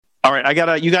All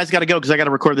right, you guys gotta go because I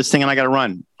gotta record this thing and I gotta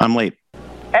run. I'm late.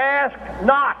 Ask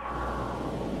not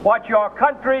what your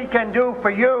country can do for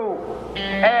you.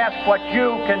 Ask what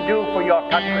you can do for your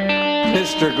country.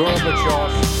 Mr.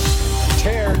 Gorbachev,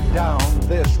 tear down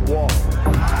this wall.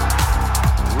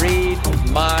 Read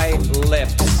my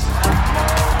lips.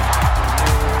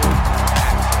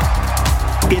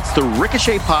 It's the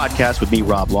Ricochet Podcast with me,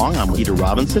 Rob Long. I'm Peter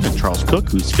Robinson and Charles Cook,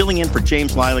 who's filling in for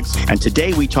James Lilacs. And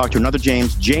today we talk to another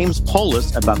James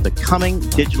Polis, about the coming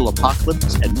digital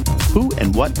apocalypse and who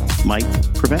and what might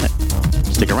prevent it.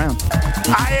 Stick around.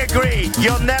 I agree.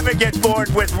 You'll never get bored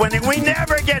with winning. We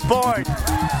never get bored.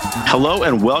 Hello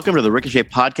and welcome to the Ricochet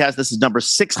Podcast. This is number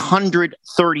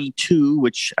 632,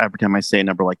 which every time I say a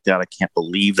number like that, I can't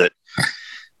believe that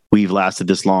we've lasted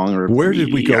this long. Or where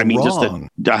did we go wrong?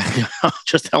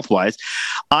 Just health-wise.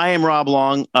 I am Rob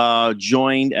Long,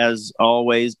 joined as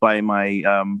always by my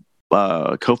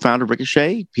co-founder of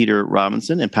Ricochet, Peter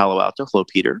Robinson in Palo Alto. Hello,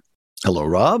 Peter. Hello,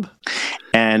 Rob.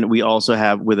 And we also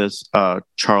have with us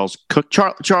Charles Cook.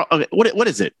 Charles, okay, what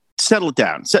is it? Settle it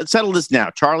down. Settle this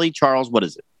now. Charles, what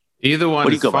is it? Either one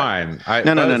is fine.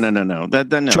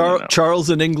 No. Charles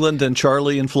in England and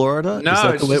Charlie in Florida? No, is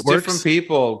that it's the way just it works? different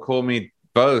people call me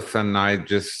both, and I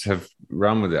just have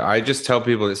run with it. I just tell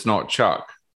people it's not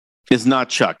Chuck. It's not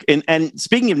Chuck. And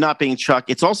speaking of not being Chuck,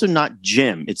 it's also not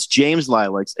Jim. It's James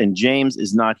Lilacs, and James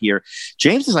is not here.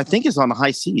 James is, I think, on the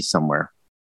high seas somewhere.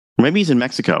 Maybe he's in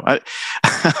Mexico.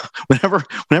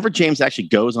 Whenever James actually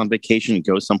goes on vacation and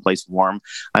goes someplace warm,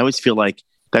 I always feel like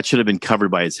that should have been covered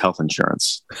by his health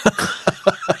insurance.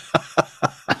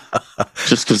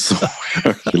 Just because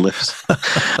where he lives.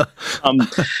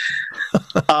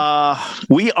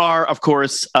 We are, of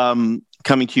course,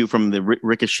 coming to you from the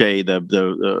Ricochet,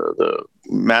 the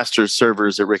master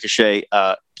servers at Ricochet.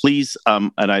 Please,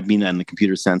 and I mean that in the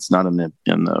computer sense, not in the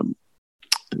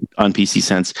on PC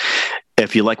sense.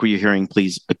 If you like what you're hearing,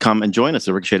 please come and join us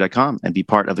at ricochet.com and be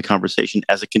part of the conversation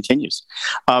as it continues.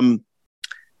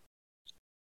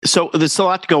 So there's a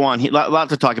lot to go on here, a lot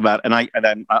to talk about, and I'm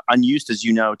unused, as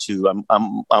you know, to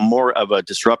I'm more of a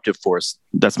disruptive force.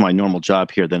 That's my normal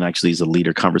job here than actually as a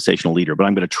leader, conversational leader. But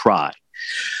I'm going to try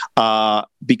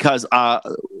because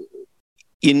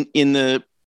in the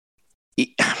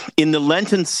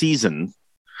Lenten season,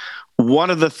 one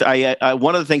of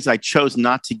the things I chose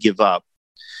not to give up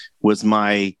was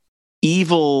my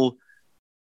evil,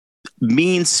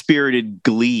 mean-spirited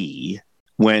glee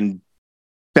when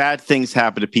bad things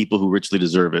happen to people who richly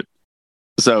deserve it.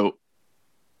 So,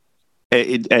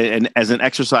 and as an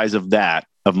exercise of that,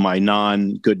 of my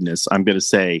non-goodness, I'm going to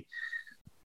say,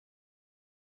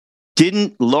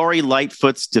 didn't Lori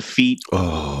Lightfoot's defeat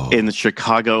in the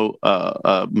Chicago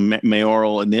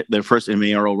mayoral and their first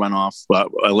mayoral runoff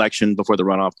election before the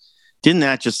runoff, didn't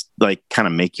that just kind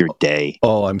of make your day?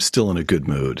 Oh, I'm still in a good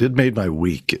mood. It made my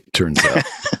week, it turns out.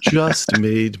 Just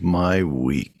made my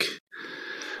week.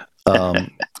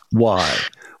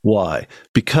 Why?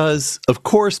 Because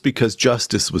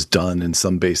justice was done in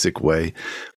some basic way.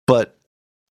 But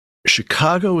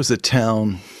Chicago is a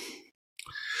town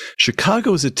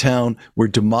where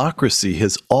democracy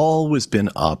has always been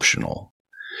optional.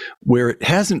 Where it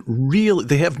hasn't really,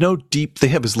 they have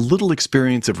as little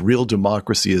experience of real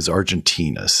democracy as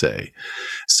Argentina, say.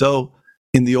 So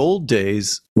in the old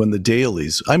days, when the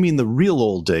real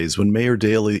old days, when Mayor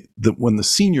Daley, when the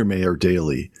senior Mayor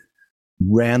Daley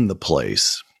ran the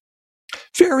place,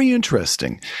 very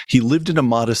interesting. He lived in a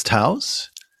modest house.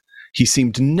 He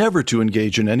seemed never to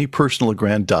engage in any personal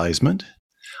aggrandizement.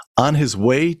 On his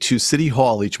way to City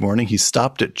Hall each morning, he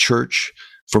stopped at church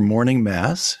for morning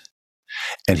mass.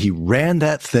 And he ran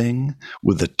that thing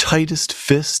with the tightest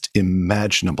fist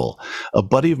imaginable. A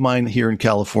buddy of mine here in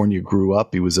California grew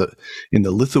up. He was in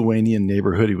the Lithuanian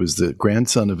neighborhood. He was the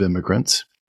grandson of immigrants.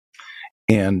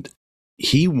 And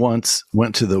he once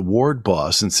went to the ward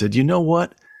boss and said, you know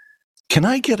what? Can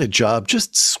I get a job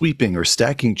just sweeping or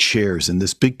stacking chairs in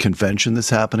this big convention that's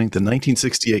happening, the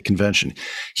 1968 convention?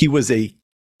 He was a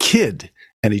kid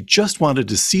and he just wanted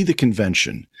to see the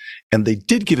convention. And they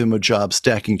did give him a job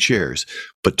stacking chairs.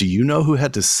 But do you know who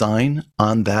had to sign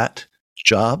on that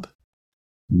job?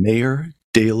 Mayor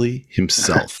Daley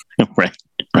himself.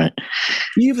 Right.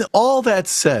 Even all that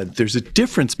said, there's a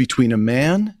difference between a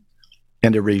man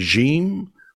and a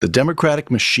regime, the democratic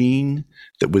machine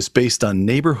that was based on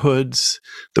neighborhoods,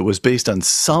 that was based on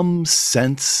some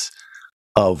sense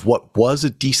of what was a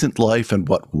decent life and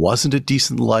what wasn't a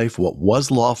decent life, what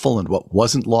was lawful and what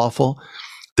wasn't lawful.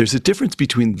 There's a difference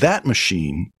between that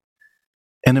machine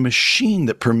and a machine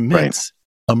that permits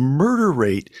a murder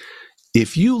rate.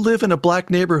 If you live in a black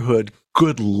neighborhood,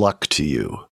 good luck to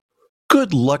you.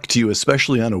 good luck to you,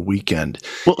 especially on a weekend.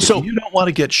 Well, if so you don't want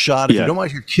to get shot, if you don't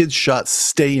want your kids shot,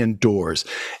 stay indoors.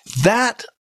 That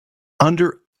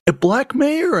under a black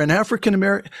mayor, an African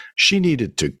American, she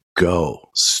needed to go.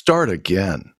 Start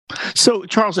again. So,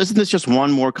 Charles, isn't this just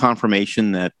one more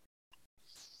confirmation that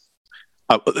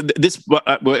what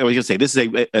I was going to say, this is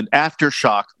an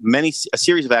aftershock, a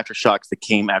series of aftershocks that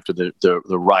came after the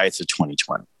riots of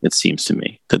 2020. It seems to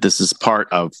me that this is part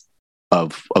of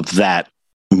that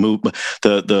movement.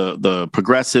 The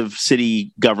progressive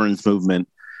city governance movement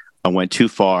went too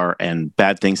far, and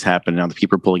bad things happened. Now the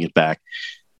people are pulling it back.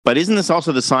 But isn't this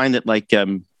also the sign that, like,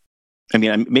 it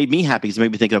made me happy because it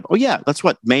made me think of, oh yeah, that's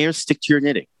what mayors stick to your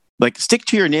knitting. Like, stick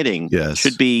to your knitting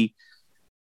should be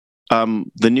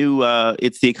the new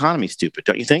it's the economy, stupid,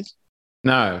 don't you think?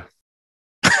 No.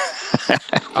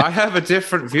 I have a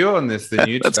different view on this than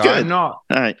you do. That's good.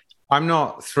 I'm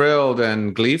not thrilled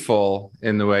and gleeful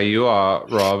in the way you are,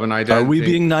 Rob, and I don't. Are we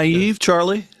being naive,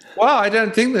 Charlie? Well, I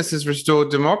don't think this has restored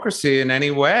democracy in any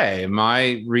way.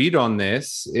 My read on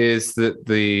this is that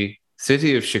the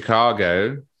city of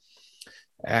Chicago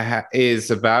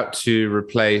is about to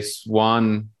replace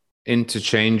one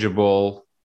interchangeable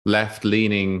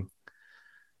left-leaning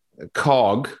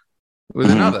cog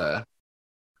with another.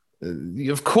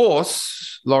 Of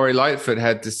course, Lori Lightfoot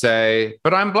had to say,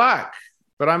 but I'm black,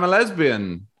 but I'm a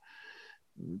lesbian.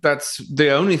 That's the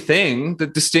only thing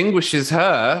that distinguishes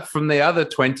her from the other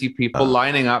 20 people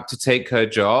lining up to take her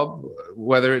job,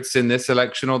 whether it's in this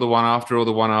election or the one after or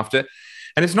the one after.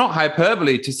 And it's not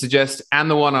hyperbole to suggest,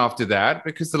 and the one after that,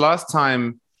 because the last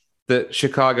time that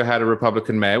Chicago had a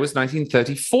Republican mayor was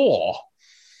 1934.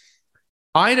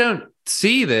 I don't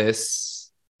see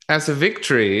this as a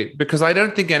victory because I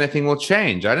don't think anything will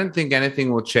change. I don't think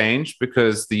anything will change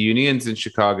because the unions in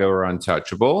Chicago are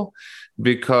untouchable,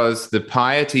 because the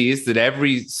piety is that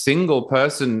every single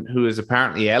person who is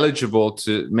apparently eligible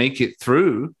to make it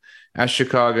through as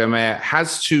Chicago mayor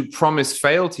has to promise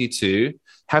fealty to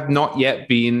have not yet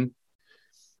been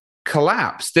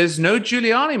collapsed. There's no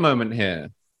Giuliani moment here.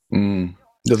 No,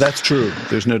 that's true.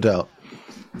 There's no doubt.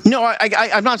 No,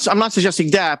 I'm not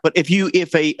suggesting that. But if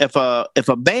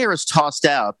a mayor is tossed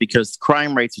out because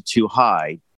crime rates are too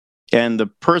high, and the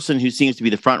person who seems to be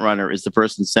the front runner is the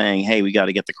person saying, "Hey, we got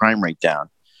to get the crime rate down,"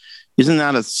 isn't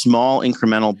that a small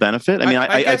incremental benefit? I mean,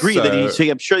 I agree that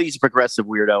I'm sure he's a progressive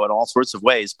weirdo in all sorts of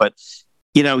ways, but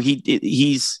you know,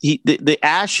 the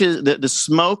ashes, the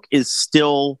smoke is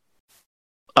still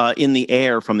in the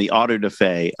air from the auto da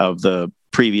fe of the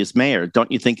previous mayor. Don't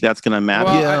you think that's going to matter?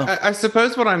 Well, I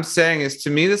suppose what I'm saying is, to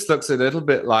me, this looks a little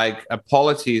bit like a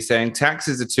polity saying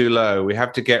taxes are too low. We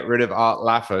have to get rid of Art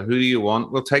Laffer. Who do you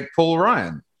want? We'll take Paul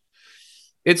Ryan.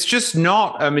 It's just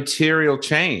not a material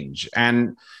change.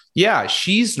 And yeah,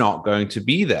 she's not going to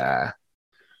be there.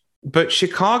 But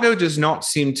Chicago does not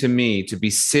seem to me to be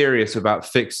serious about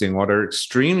fixing what are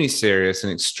extremely serious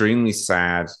and extremely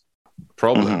sad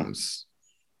problems.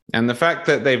 And the fact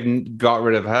that they've got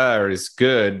rid of her is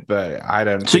good, but I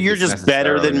don't. So you're just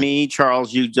better than me,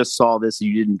 Charles. You just saw this and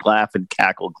you didn't laugh and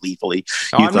cackle gleefully.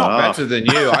 I'm not better than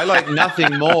you. I like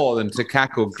nothing more than to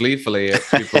cackle gleefully at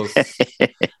people's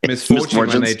misfortune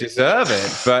when they deserve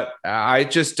it. But I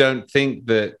just don't think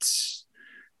that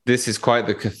this is quite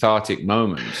the cathartic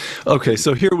moment. Okay,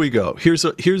 so here we go. Here's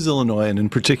Illinois, and in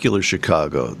particular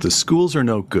Chicago. The schools are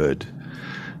no good.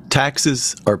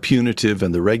 Taxes are punitive,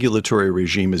 and the regulatory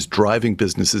regime is driving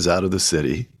businesses out of the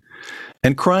city,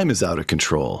 and crime is out of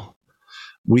control.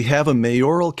 We have a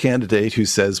mayoral candidate who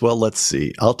says, well, let's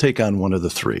see, I'll take on one of the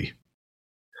three.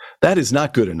 That is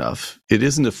not good enough. It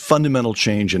isn't a fundamental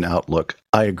change in outlook.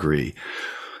 I agree.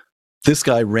 This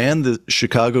guy ran the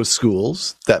Chicago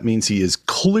schools. That means he is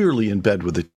clearly in bed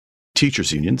with the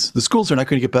teachers' unions. The schools are not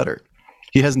going to get better.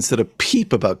 He hasn't said a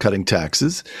peep about cutting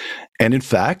taxes. And in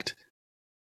fact,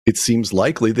 it seems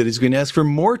likely that he's going to ask for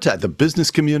more tax. The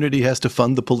business community has to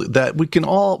fund the police. That we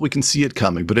can see it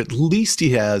coming, but at least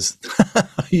he has.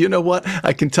 You know what?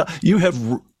 I can tell you have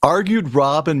argued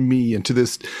Rob and me into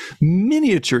this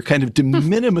miniature kind of de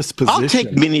minimis position. I'll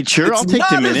take miniature. I'll take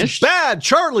diminished. It's not as bad,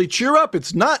 Charlie. Cheer up.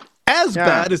 It's not as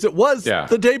bad as it was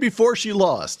the day before she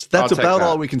lost. That's about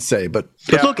all we can say. But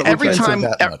look, every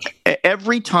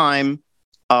time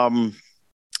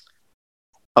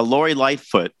a Lori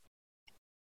Lightfoot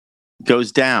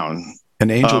goes down, An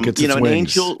angel gets his wings. An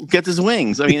angel gets his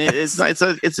wings. I mean, it's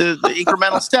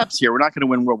incremental steps here. We're not going to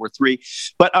win World War III,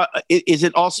 but is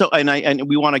it also? And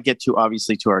we want to get to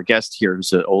obviously to our guest here,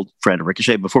 who's an old friend of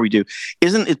Ricochet. Before we do,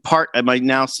 isn't it part? Am I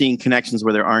now seeing connections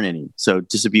where there aren't any? So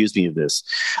disabuse me of this.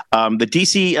 The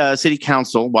D.C. City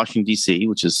Council, Washington D.C.,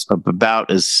 which is about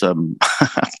as a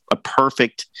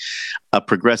perfect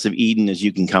progressive Eden as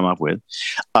you can come up with,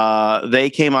 they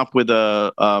came up with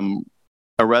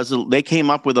they came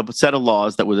up with a set of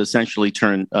laws that would essentially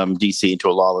turn D.C. into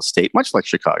a lawless state, much like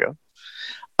Chicago.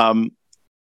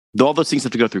 All those things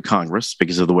have to go through Congress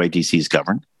because of the way D.C. is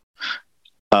governed.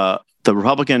 The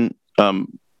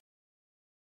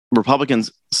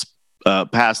Republicans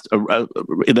passed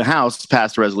in the House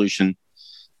passed a resolution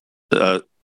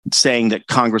saying that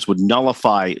Congress would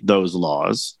nullify those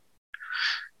laws.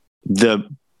 The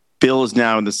bill is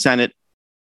now in the Senate.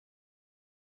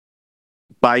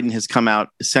 Biden has come out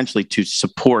essentially to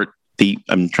support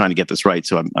I'm trying to get this right,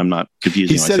 so I'm not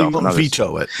confusing myself. He said he won't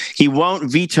veto it. He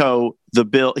won't veto the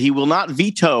bill. He will not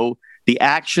veto the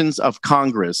actions of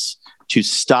Congress to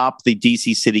stop the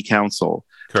D.C. City Council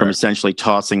from essentially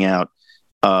tossing out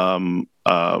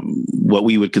what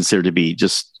we would consider to be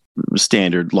just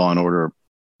standard law and order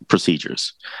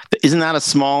procedures. Isn't that a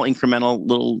small incremental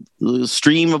little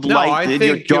stream of light in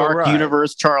your dark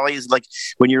universe, Charlie? Is like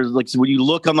when you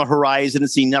look on the horizon and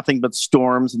see nothing but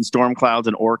storms and storm clouds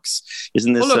and orcs.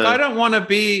 Isn't this? Well, look, I don't want to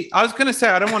be. I was going to say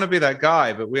I don't want to be that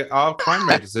guy, but our crime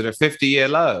rate is at a 50-year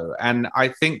low, and I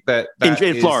think that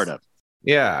in Florida.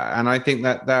 Yeah, and I think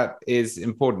that is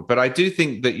important. But I do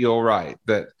think that you're right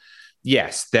that.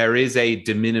 Yes, there is a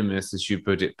de minimis, as you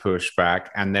put it, pushback,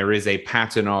 and there is a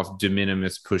pattern of de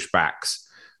minimis pushbacks.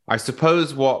 I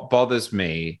suppose what bothers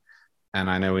me, and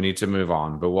I know we need to move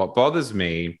on, but what bothers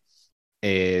me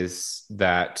is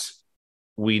that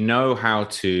we know how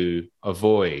to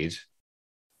avoid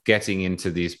getting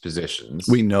into these positions.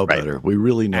 We know better. We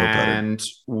really know better. And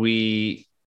we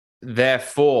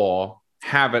therefore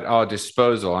have at our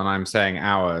disposal, and I'm saying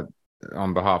our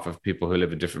on behalf of people who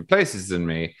live in different places than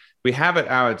me, we have at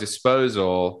our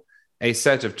disposal a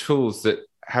set of tools that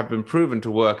have been proven to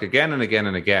work again and again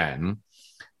and again,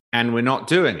 and we're not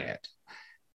doing it.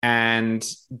 And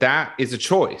that is a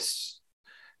choice.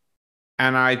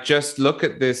 And I just look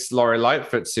at this Lori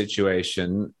Lightfoot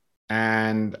situation,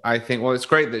 and I think, well, it's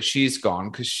great that she's gone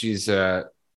because she's a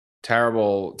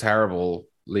terrible, terrible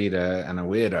leader and a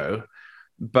weirdo.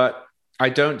 But I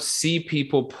don't see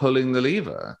people pulling the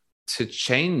lever to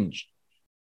change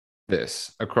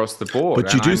this across the board.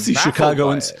 But you do see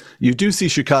Chicagoans. You do see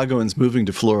Chicagoans moving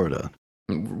to Florida.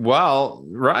 Well,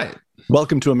 right.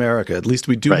 Welcome to America. At least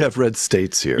we do have red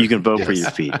states here. You can vote for your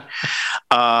feet,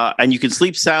 and you can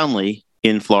sleep soundly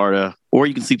in Florida, or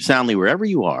you can sleep soundly wherever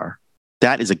you are.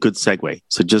 That is a good segue.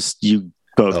 So just you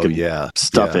both can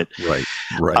stuff it. Right.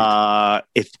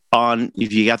 If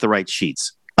you got the right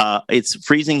sheets, it's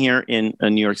freezing here in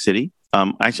New York City.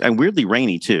 Actually, weirdly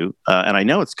rainy too, and I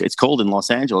know it's cold in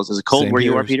Los Angeles. Is it cold Same where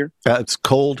here. You are, Peter? It's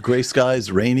cold, gray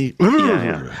skies, rainy.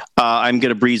 Yeah. I'm going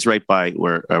to breeze right by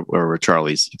where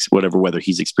Charlie's, whatever weather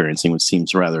he's experiencing, which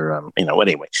seems rather,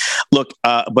 Anyway, look,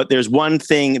 but there's one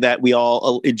thing that we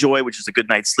all enjoy, which is a good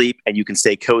night's sleep, and you can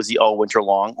stay cozy all winter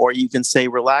long, or you can stay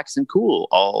relaxed and cool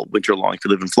all winter long if you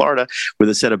live in Florida. With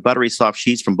a set of buttery soft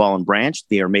sheets from Ball and Branch,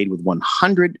 they are made with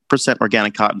 100%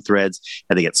 organic cotton threads,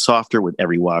 and they get softer with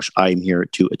every wash. I'm here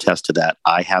to attest to that.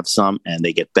 I have some, and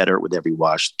they get better with every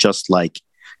wash, just like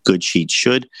good sheets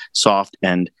should. Soft,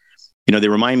 and they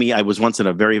remind me. I was once in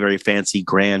a very, very fancy,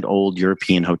 grand old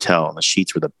European hotel, and the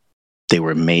sheets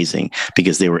were amazing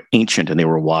because they were ancient and they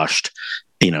were washed,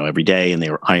 every day, and they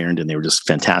were ironed, and they were just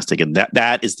fantastic. And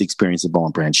that is the experience of Ball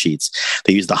and Branch sheets.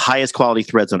 They use the highest quality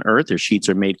threads on earth. Their sheets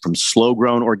are made from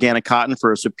slow-grown organic cotton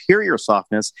for a superior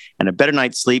softness and a better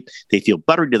night's sleep. They feel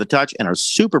buttery to the touch and are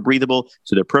super breathable,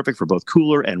 so they're perfect for both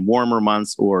cooler and warmer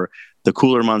months, or the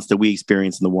cooler months that we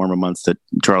experience and the warmer months that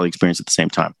Charlie experienced at the same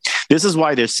time. This is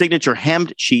why their signature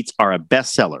hemmed sheets are a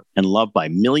bestseller and loved by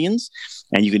millions.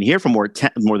 And you can hear from more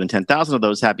than 10,000 of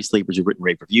those happy sleepers who've written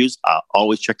rave reviews.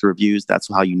 Always check the reviews. That's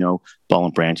how you know Ball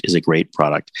and Branch is a great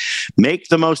product. Make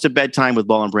the most of bedtime with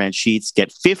Ball and Branch sheets.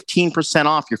 Get 15%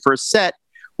 off your first set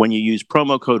when you use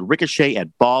promo code Ricochet at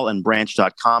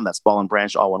ballandbranch.com. That's Ball and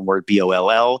Branch, all one word,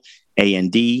 BOLLAND,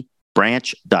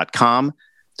 branch.com.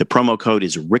 The promo code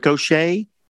is Ricochet,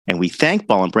 and we thank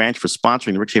Ball and Branch for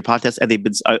sponsoring the Ricochet podcast, and they've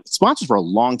been sponsors for a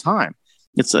long time.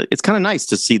 It's kind of nice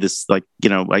to see this. I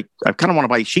kind of want to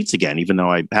buy sheets again, even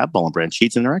though I have Ball and Branch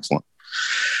sheets, and they're excellent.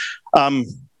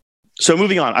 So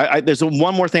moving on, there's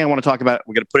one more thing I want to talk about.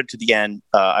 We're going to put it to the end.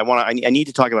 I need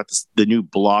to talk about the new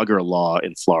blogger law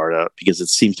in Florida because it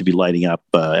seems to be lighting up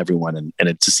everyone, and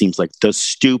it just seems like the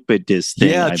stupidest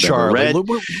thing I've Charlie, ever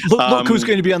read. Look who's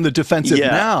going to be on the defensive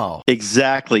now.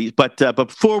 Exactly. But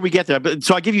before we get there,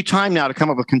 so I give you time now to come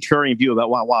up with a contrarian view about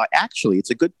why actually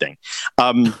it's a good thing.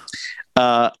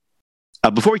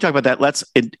 Before we talk about that, let's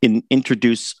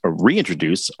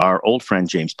reintroduce our old friend,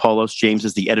 James Poulos. James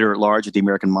is the editor-at-large at the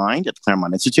American Mind at the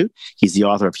Claremont Institute. He's the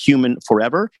author of Human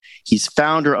Forever. He's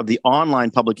founder of the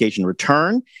online publication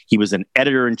Return. He was an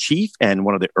editor-in-chief and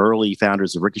one of the early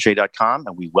founders of Ricochet.com,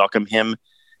 and we welcome him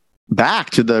back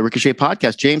to the Ricochet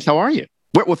podcast. James, how are you?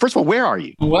 Well, first of all, where are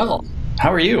you? Well,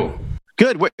 how are you?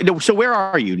 Good. So where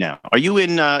are you now? Are you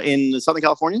in Southern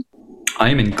California? I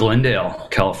am in Glendale,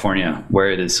 California,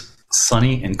 where it is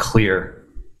sunny and clear.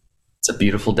 It's a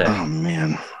beautiful day. Oh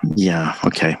man, yeah.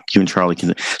 Okay, you and Charlie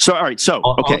can. So all right. So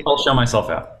okay, I'll show myself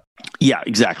out. Yeah,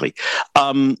 exactly.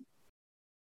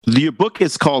 Your book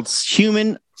is called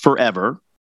Human Forever.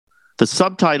 The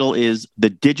subtitle is The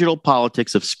Digital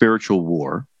Politics of Spiritual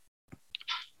War.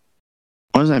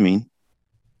 What does that mean?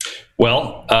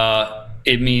 Well,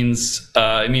 it means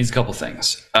a couple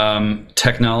things.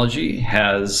 Technology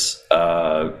has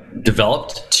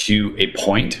developed to a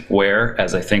point where,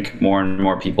 as I think more and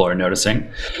more people are noticing,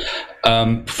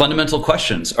 fundamental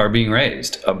questions are being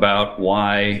raised about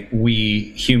why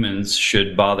we humans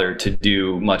should bother to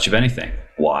do much of anything.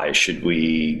 Why should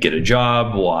we get a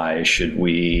job? Why should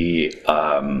we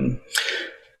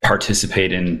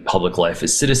participate in public life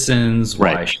as citizens?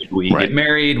 Why should we get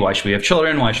married? Why should we have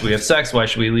children? Why should we have sex? Why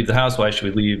should we leave the house? Why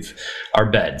should we leave our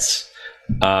beds?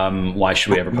 Why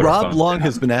should we ever put Rob Long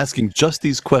has been asking just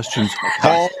these questions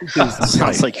all his life.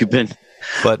 Sounds like you've been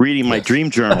reading my dream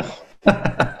journal.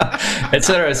 Et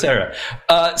cetera, et cetera.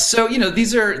 So,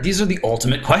 these are the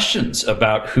ultimate questions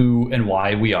about who and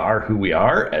why we are who we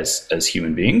are as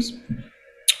human beings.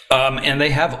 And they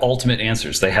have ultimate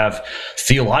answers. They have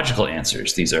theological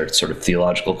answers. These are sort of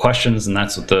theological questions, and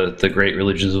that's what the great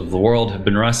religions of the world have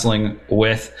been wrestling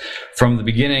with from the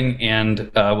beginning,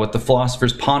 and what the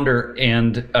philosophers ponder.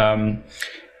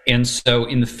 And so,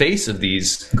 in the face of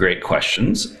these great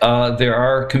questions, there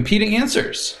are competing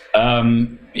answers.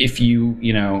 If you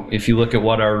look at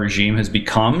what our regime has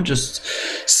become just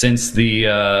since the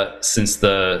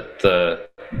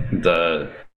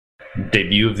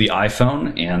debut of the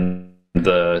iPhone and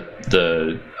the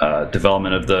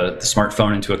development of the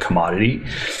smartphone into a commodity,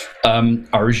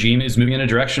 our regime is moving in a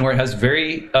direction where it has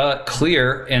very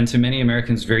clear and to many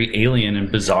Americans very alien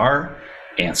and bizarre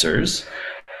answers,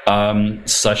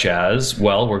 such as,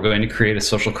 well, we're going to create a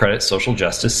social credit, social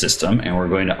justice system, and we're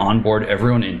going to onboard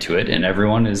everyone into it, and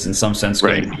everyone is in some sense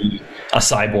going to be a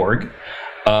cyborg.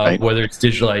 Whether it's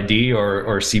digital ID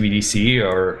or CBDC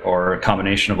or a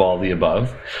combination of all of the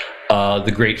above.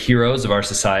 The great heroes of our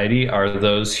society are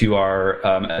those who are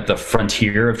at the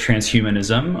frontier of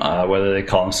transhumanism, whether they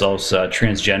call themselves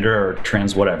transgender or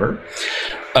trans whatever.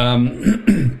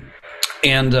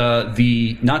 And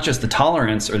not just the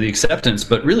tolerance or the acceptance,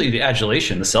 but really the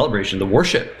adulation, the celebration, the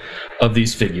worship of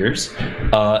these figures,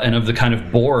 and of the kind of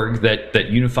Borg that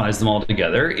unifies them all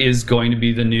together is going to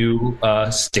be the new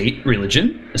state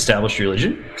religion, established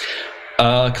religion.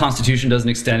 Constitution doesn't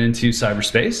extend into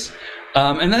cyberspace,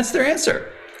 and that's their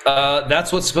answer.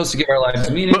 That's what's supposed to give our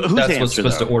lives meaning. That's what's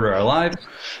supposed to order our lives.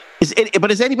 Is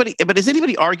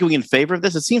anybody arguing in favor of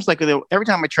this? It seems like every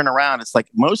time I turn around, it's like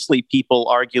mostly people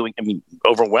arguing. I mean,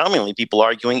 overwhelmingly people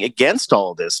arguing against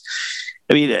all of this.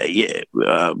 I mean,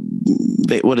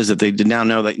 what is it? They now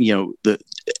know that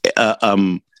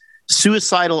the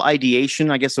suicidal ideation,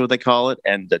 I guess is what they call it,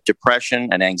 and the depression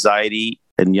and anxiety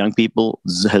in young people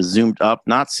has zoomed up.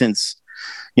 Not since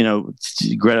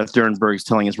Greta Thunberg's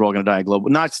telling us we're all going to die global.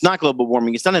 No, it's not global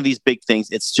warming. It's none of these big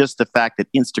things. It's just the fact that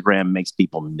Instagram makes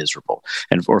people miserable,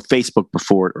 or Facebook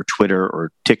before it, or Twitter,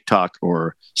 or TikTok,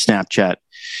 or Snapchat.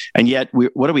 And yet, we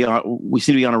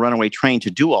seem to be on a runaway train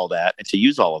to do all that and to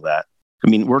use all of that. I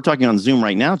mean, we're talking on Zoom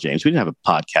right now, James. We didn't have a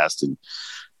podcast in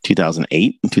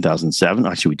 2008 and 2007.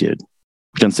 Actually, we did.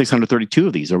 We've done 632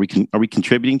 of these. Are we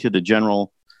contributing to the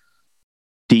general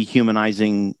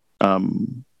dehumanizing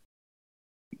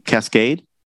cascade?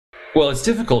 Well, it's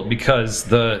difficult because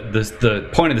the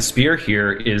point of the spear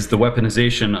here is the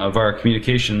weaponization of our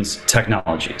communications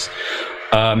technologies.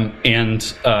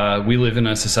 And we live in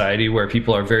a society where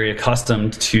people are very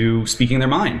accustomed to speaking their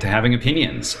mind, to having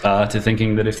opinions, to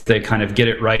thinking that if they kind of get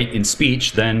it right in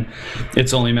speech, then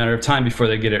it's only a matter of time before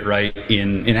they get it right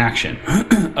in action.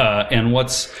 And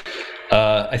what's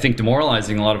I think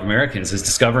demoralizing a lot of Americans is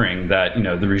discovering that,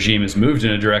 the regime has moved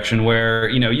in a direction where,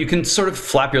 you can sort of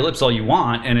flap your lips all you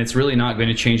want, and it's really not going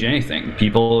to change anything.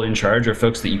 People in charge are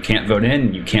folks that you can't vote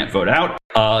in, you can't vote out.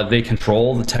 They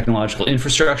control the technological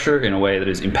infrastructure in a way that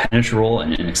is impenetrable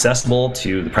and inaccessible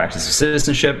to the practice of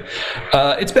citizenship.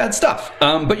 It's bad stuff.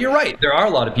 But you're right. There are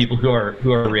a lot of people who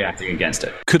are reacting against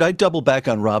it. Could I double back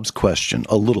on Rob's question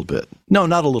a little bit? No,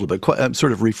 not a little bit.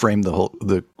 Sort of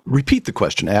reframe repeat the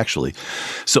question, actually.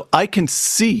 So we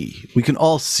can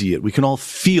all see it, we can all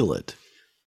feel it,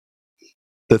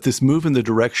 that this move in the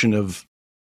direction of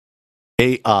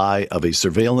AI, of a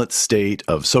surveillance state,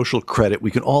 of social credit,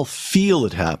 we can all feel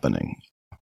it happening.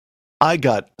 I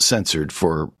got censored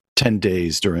for 10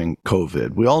 days during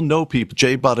COVID. We all know people.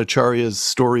 Jay Bhattacharya's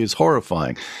story is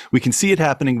horrifying. We can see it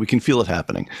happening. We can feel it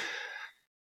happening.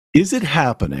 Is it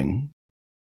happening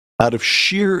out of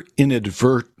sheer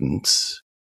inadvertence?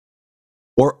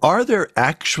 Or are there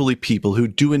actually people who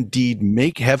do indeed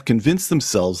have convinced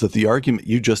themselves that the argument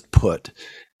you just put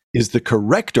is the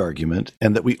correct argument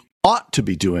and that we ought to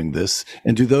be doing this?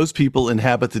 And do those people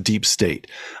inhabit the deep state?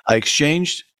 I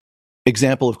exchanged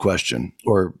example of question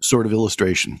or sort of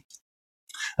illustration.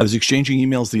 I was exchanging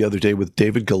emails the other day with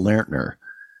David Galerntner,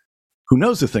 who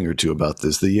knows a thing or two about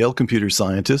this, the Yale computer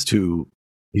scientist who,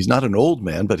 he's not an old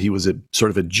man, but he was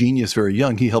sort of a genius very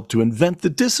young. He helped to invent the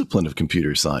discipline of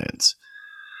computer science.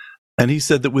 And he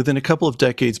said that within a couple of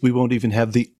decades, we won't even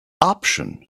have the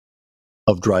option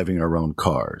of driving our own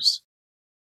cars.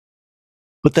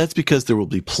 But that's because there will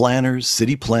be planners,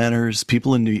 city planners,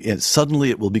 people and suddenly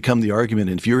it will become the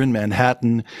argument. And if you're in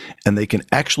Manhattan and they can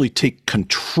actually take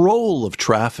control of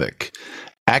traffic,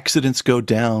 accidents go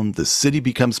down, the city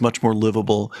becomes much more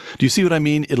livable. Do you see what I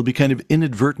mean? It'll be kind of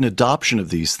inadvertent adoption of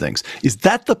these things. Is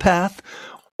that the path?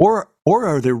 Or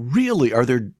are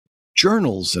there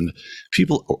journals and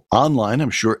people online, I'm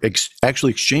sure,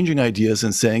 actually exchanging ideas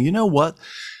and saying, you know what?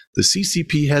 The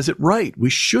CCP has it right. We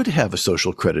should have a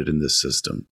social credit in this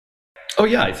system. Oh,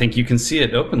 yeah, I think you can see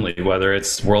it openly, whether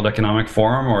it's World Economic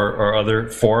Forum or other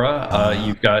fora.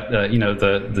 You've got,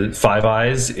 the Five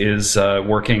Eyes is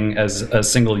working as a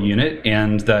single unit,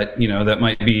 and that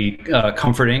might be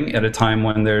comforting at a time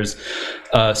when there's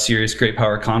serious great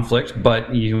power conflict. But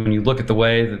when you look at the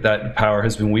way that power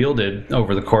has been wielded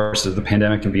over the course of the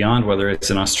pandemic and beyond, whether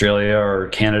it's in Australia or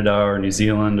Canada or New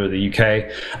Zealand or the UK,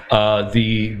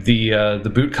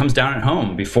 the boot comes down at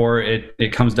home before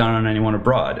it comes down on anyone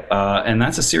abroad. And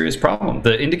that's a serious problem.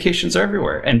 The indications are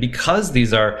everywhere. And because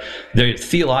there are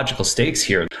theological stakes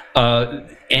here,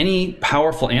 any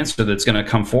powerful answer that's going to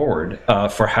come forward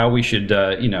for how we should,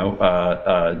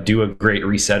 do a great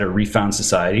reset or refound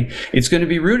society, it's going to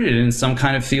be rooted in some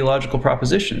kind of theological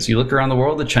propositions. You look around the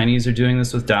world, the Chinese are doing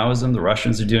this with Taoism, the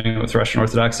Russians are doing it with Russian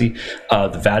Orthodoxy,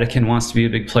 the Vatican wants to be a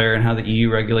big player in how the EU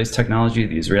regulates technology,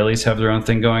 the Israelis have their own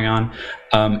thing going on.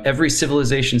 Every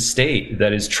civilization state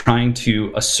that is trying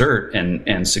to assert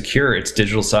and secure its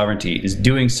digital sovereignty is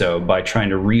doing so by trying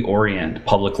to reorient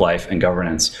public life and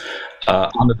governance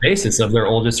on the basis of their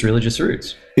oldest religious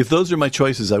roots. If those are my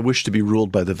choices, I wish to be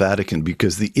ruled by the Vatican,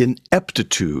 because the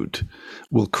ineptitude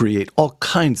will create all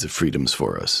kinds of freedoms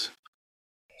for us.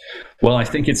 Well, I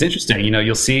think it's interesting.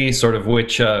 You'll see sort of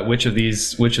which of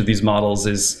these models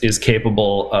is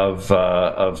capable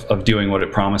of doing what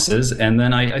it promises, and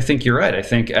then I think you're right. I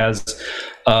think as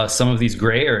some of these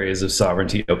gray areas of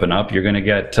sovereignty open up, you're going to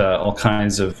get all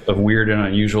kinds of weird and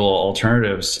unusual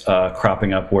alternatives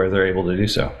cropping up where they're able to do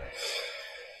so.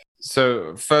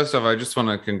 So first off, I just want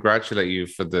to congratulate you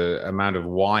for the amount of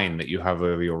wine that you have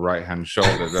over your right-hand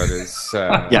shoulder. That is,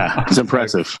 yeah, it's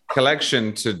impressive.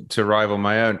 Collection to rival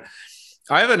my own.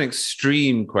 I have an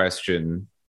extreme question.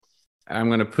 I'm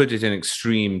going to put it in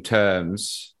extreme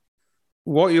terms.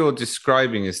 What you're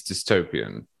describing is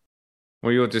dystopian.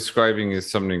 What you're describing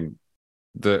is something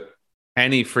that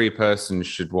any free person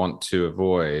should want to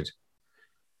avoid.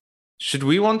 Should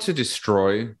we want to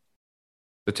destroy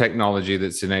the technology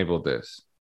that's enabled this?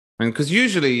 Because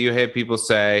usually you hear people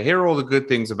say, here are all the good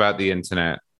things about the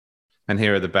internet, and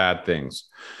here are the bad things.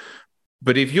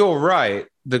 But if you're right,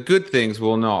 the good things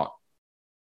will not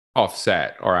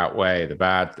offset or outweigh the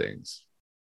bad things.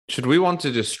 Should we want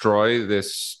to destroy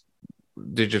this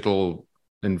digital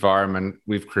environment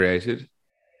we've created?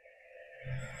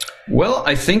 Well,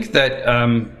 I think that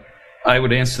I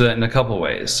would answer that in a couple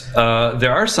ways.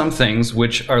 There are some things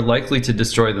which are likely to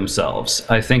destroy themselves.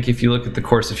 I think if you look at the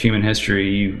course of human history,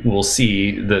 you will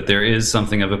see that there is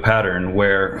something of a pattern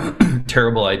where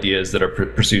terrible ideas that are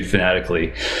pursued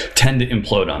fanatically tend to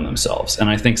implode on themselves. And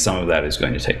I think some of that is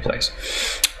going to take place.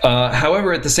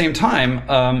 However, at the same time,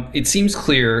 it seems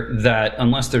clear that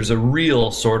unless there's a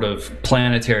real sort of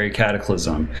planetary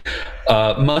cataclysm,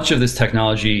 much of this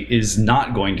technology is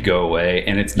not going to go away,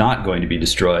 and it's not going to be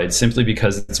destroyed simply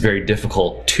because it's very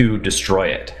difficult to destroy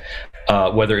it.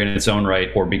 Whether in its own right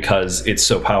or because it's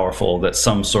so powerful that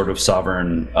some sort of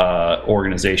sovereign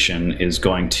organization is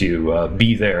going to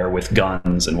be there with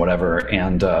guns and whatever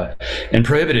and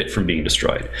prohibit it from being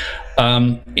destroyed.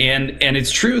 And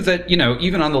it's true that,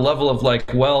 even on the level of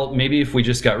like, well, maybe if we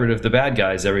just got rid of the bad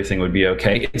guys, everything would be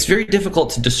okay. It's very difficult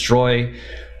to destroy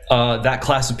that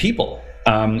class of people.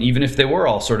 Even if they were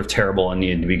all sort of terrible and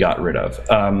needed to be got rid of.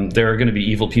 There are going to be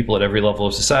evil people at every level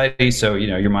of society, so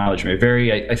your mileage may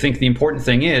vary. I think the important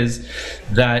thing is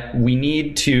that we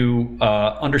need to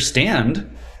understand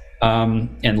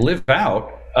and live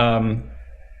out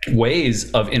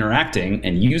ways of interacting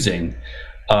and using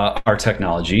our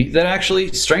technology that actually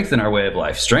strengthen our way of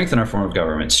life, strengthen our form of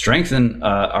government, strengthen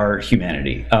our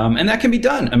humanity. And that can be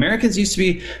done. Americans used to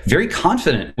be very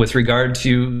confident with regard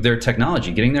to their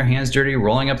technology, getting their hands dirty,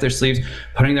 rolling up their sleeves,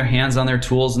 putting their hands on their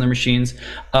tools and their machines.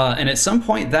 And at some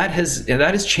point that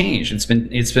has changed.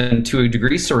 It's been to a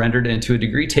degree surrendered and to a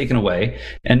degree taken away.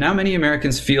 And now many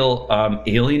Americans feel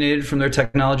alienated from their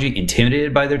technology,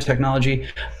 intimidated by their technology,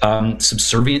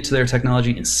 subservient to their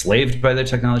technology, enslaved by their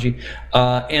technology.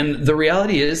 And the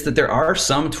reality is that there are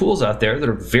some tools out there that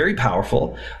are very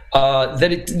powerful,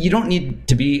 you don't need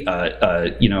to be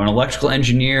an electrical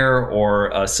engineer or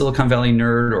a Silicon Valley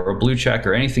nerd or a blue check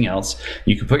or anything else.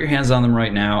 You can put your hands on them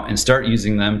right now and start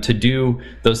using them to do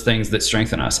those things that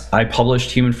strengthen us. I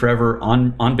published Human Forever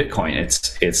on Bitcoin.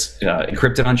 It's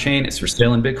encrypted on chain. It's for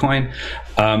sale in Bitcoin.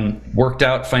 Worked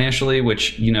out financially,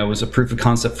 which was a proof of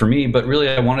concept for me. But really,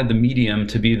 I wanted the medium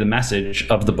to be the message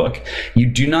of the book. You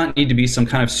do not need to be some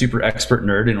kind of super expert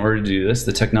nerd in order to do this.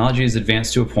 The technology is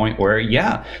advanced to a point where,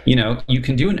 you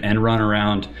can do an end run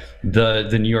around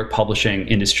the New York publishing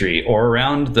industry or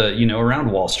around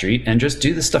around Wall Street and just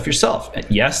do this stuff yourself.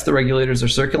 Yes, the regulators are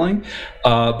circling,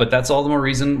 but that's all the more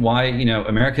reason why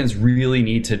Americans really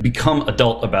need to become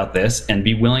adult about this and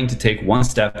be willing to take one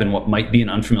step in what might be an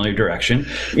unfamiliar direction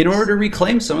in order to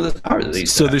reclaim some of the power that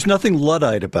these. So there's nothing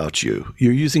Luddite about you.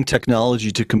 You're using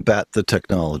technology to combat the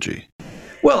technology.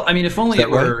 Well, I mean, if only it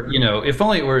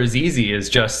were as easy as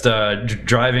just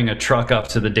driving a truck up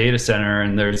to the data center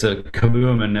and there's a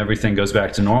kaboom and everything goes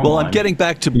back to normal. Well, I'm getting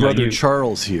back to Brother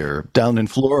Charles here, down in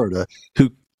Florida,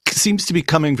 who seems to be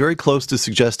coming very close to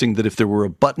suggesting that if there were a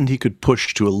button he could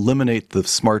push to eliminate the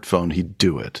smartphone, he'd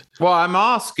do it. Well, I'm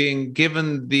asking,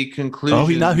 given the conclusion. Oh,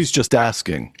 now he's just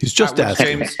asking. He's just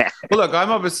asking. Well, look,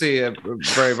 I'm obviously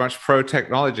very much pro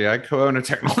technology. I co-own a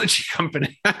technology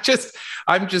company. I'm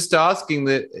just asking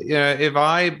that, if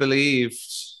I believed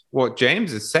what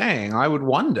James is saying, I would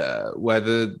wonder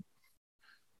whether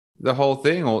the whole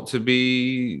thing ought to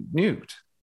be nuked.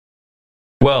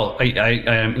 Well,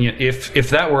 if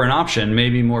that were an option,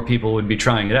 maybe more people would be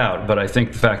trying it out. But I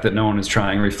think the fact that no one is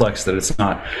trying reflects that it's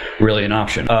not really an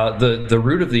option. The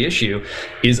root of the issue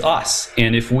is us.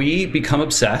 And if we become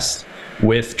obsessed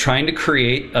with trying to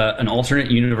create an alternate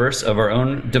universe of our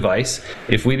own device,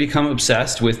 if we become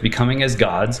obsessed with becoming as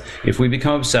gods, if we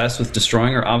become obsessed with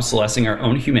destroying or obsolescing our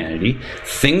own humanity,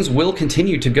 things will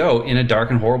continue to go in a dark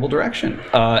and horrible direction.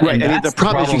 Right. And the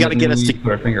problem is you got to get us to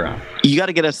put our finger on. You got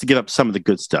to get us to give up some of the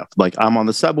good stuff. Like I'm on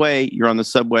the subway, you're on the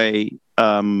subway.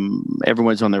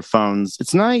 Everyone's on their phones.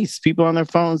 It's nice. People on their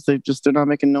phones. They're not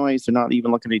making noise. They're not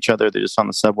even looking at each other. They're just on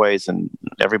the subways, and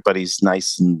everybody's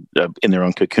nice and in their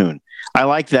own cocoon. I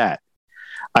like that.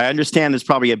 I understand there's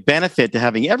probably a benefit to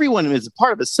having everyone as a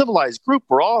part of a civilized group.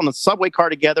 We're all on the subway car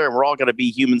together, and we're all going to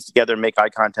be humans together and make eye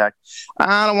contact.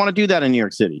 I don't want to do that in New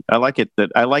York City. I like it.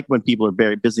 I like when people are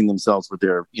very busying themselves with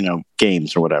their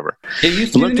games or whatever. It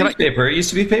used to be the newspaper. It used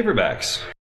to be paperbacks.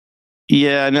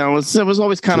 Yeah, no, it was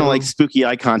always kind of like spooky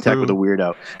eye contact with a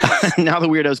weirdo. Now the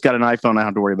weirdo's got an iPhone. I don't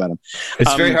have to worry about him.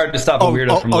 It's very hard to stop a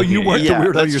weirdo from looking. Oh, you weren't the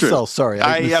weirdo yourself. True. Sorry.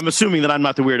 I'm assuming that I'm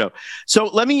not the weirdo. So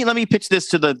let me pitch this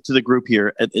to the group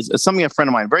here. It's something a friend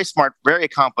of mine, very smart, very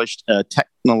accomplished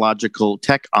technological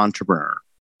tech entrepreneur,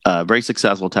 very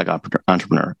successful tech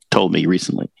entrepreneur, told me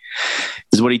recently.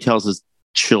 This is what he tells his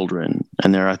children,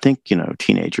 and they're, I think,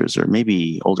 teenagers or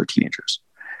maybe older teenagers.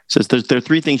 Says there are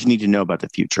three things you need to know about the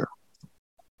future.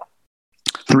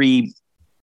 Three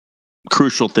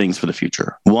crucial things for the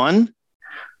future. 1,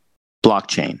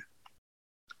 blockchain.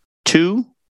 2,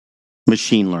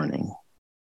 machine learning.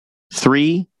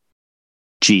 3,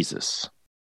 Jesus.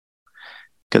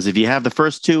 Because if you have the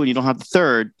first two and you don't have the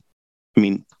third, I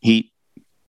mean, he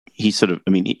he sort of, I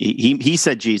mean, he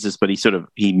said Jesus, but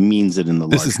he means it in the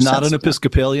This is not an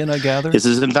Episcopalian, I gather? This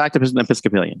is, in fact, an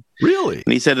Episcopalian. Really?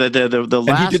 And he said that the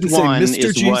last he didn't one say Mr.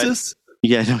 is Jesus? what...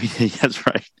 Yeah, no, that's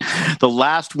right. The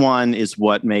last one is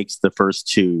what makes the first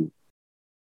two...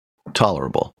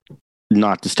 tolerable.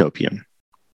 Not dystopian.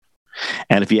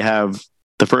 And if you have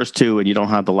the first two and you don't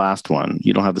have the last one,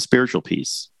 you don't have the spiritual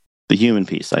piece, the human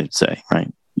piece, I'd say,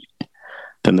 right?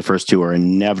 Then the first two are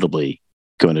inevitably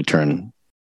going to turn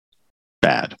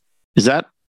bad. What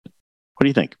do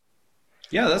you think?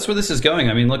 Yeah, that's where this is going.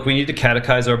 I mean, look, we need to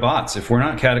catechize our bots. If we're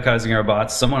not catechizing our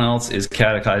bots, someone else is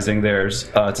catechizing theirs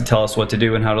to tell us what to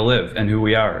do and how to live and who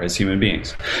we are as human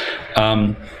beings.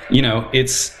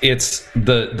 It's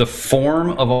the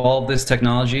form of all of this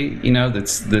technology,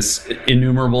 that's this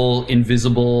innumerable,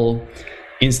 invisible,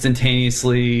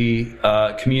 instantaneously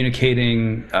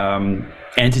communicating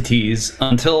entities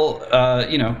until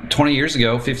 20 years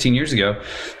ago, 15 years ago,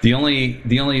 the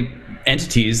only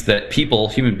entities that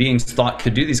human beings thought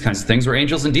could do these kinds of things were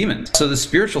angels and demons. So the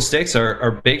spiritual stakes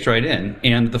are baked right in,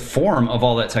 and the form of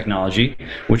all that technology,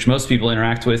 which most people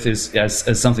interact with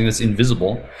as something that's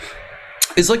invisible,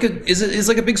 is like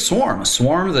a big swarm,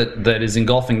 that is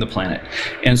engulfing the planet.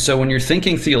 And so when you're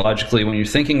thinking theologically, when you're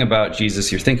thinking about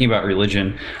Jesus, you're thinking about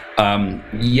religion.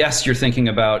 Yes, you're thinking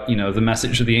about the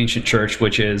message of the ancient church,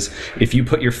 which is if you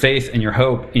put your faith and your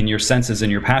hope in your senses and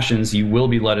your passions, you will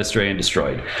be led astray and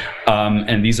destroyed.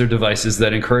 And these are devices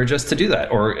that encourage us to do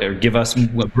that, or give us a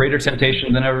greater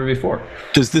temptation than ever before.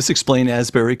 Does this explain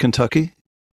Asbury, Kentucky?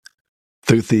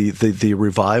 The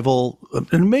revival,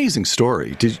 an amazing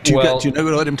story. Do you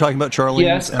know what I'm talking about, Charlie?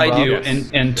 Yes, I do,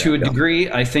 and to a degree,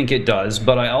 I think it does.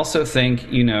 But I also think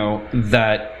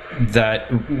that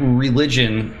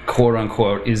religion, quote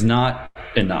unquote, is not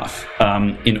enough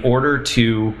in order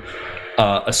to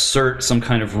assert some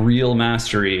kind of real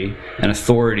mastery and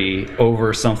authority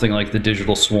over something like the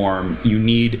digital swarm. You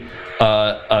need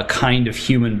a kind of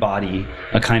human body,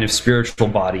 a kind of spiritual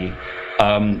body.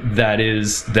 That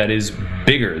is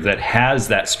bigger, that has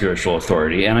that spiritual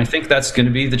authority, and I think that's going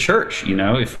to be the church.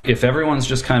 If everyone's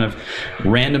just kind of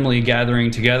randomly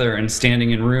gathering together and standing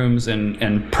in rooms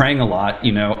and praying a lot,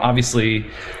 obviously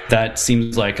that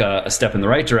seems like a step in the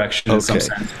right direction in some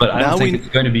sense. But I don't think it's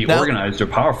going to be organized or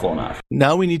powerful enough.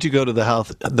 Now we need to go to the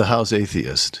house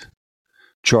atheist,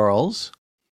 Charles.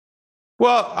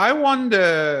 Well, I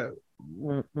wonder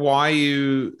why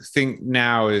you think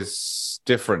now is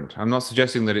different. I'm not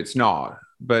suggesting that it's not,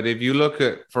 but if you look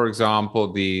at, for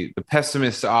example, the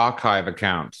Pessimist Archive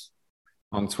account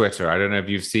on Twitter, I don't know if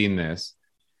you've seen this,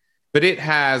 but it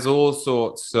has all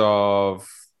sorts of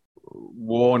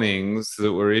warnings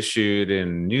that were issued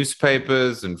in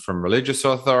newspapers and from religious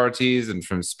authorities and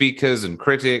from speakers and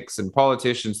critics and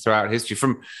politicians throughout history,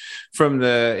 from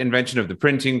the invention of the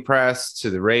printing press to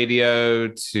the radio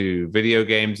to video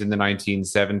games in the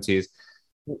 1970s.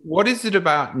 What is it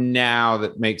about now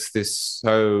that makes this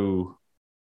so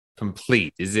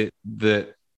complete? Is it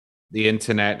that the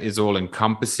internet is all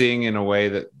encompassing in a way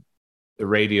that the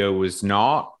radio was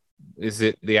not? Is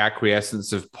it the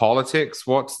acquiescence of politics?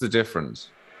 What's the difference?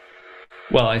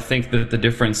 Well, I think that the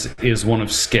difference is one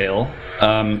of scale,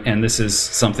 and this is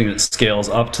something that scales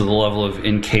up to the level of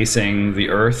encasing the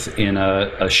Earth in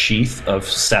a sheath of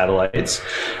satellites,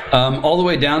 all the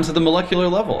way down to the molecular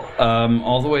level,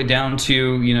 all the way down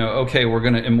to, okay, we're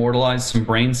going to immortalize some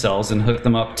brain cells and hook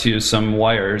them up to some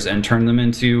wires and turn them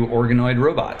into organoid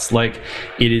robots. Like,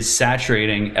 it is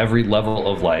saturating every level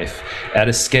of life at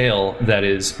a scale that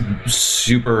is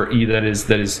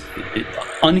that is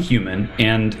unhuman,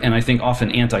 and I think often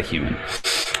anti-human.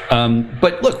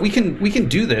 But look, we can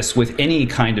do this with any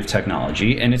kind of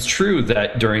technology, and it's true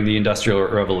that during the Industrial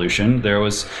Revolution, it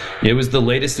was the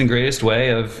latest and greatest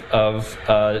way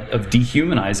of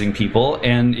dehumanizing people.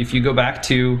 And if you go back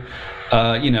to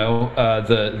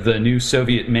the new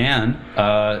Soviet man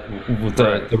with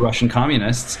the Russian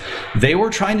communists, they were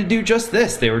trying to do just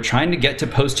this. They were trying to get to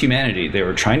post-humanity. They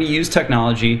were trying to use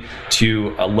technology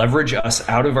to leverage us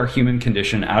out of our human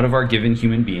condition, out of our given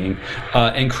human being,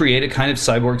 and create a kind of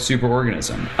cyborg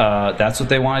superorganism. That's what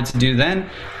they wanted to do then.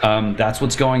 That's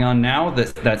what's going on now,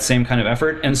 that same kind of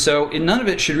effort. And so none of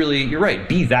it should really, you're right,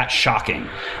 be that shocking.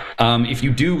 if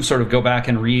you do sort of go back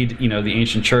and read, the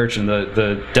ancient church and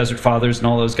the Desert Fathers and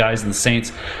all those guys and the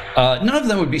saints, none of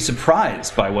them would be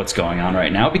surprised by what's going on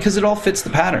right now, because it all fits the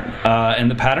pattern. And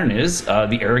the pattern is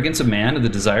the arrogance of man and the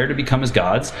desire to become as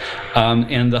gods,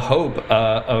 and the hope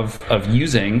of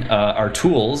using our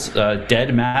tools,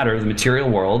 dead matter, the material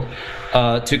world,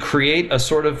 to create a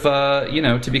sort of,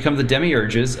 to become the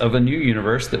demiurges of a new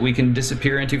universe that we can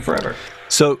disappear into forever.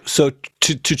 So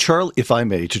to Charlie, if I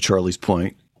may, to Charlie's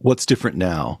point, what's different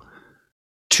now?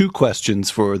 Two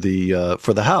questions for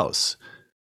the House.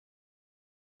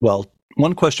 Well,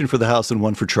 one question for the House and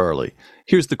one for Charlie.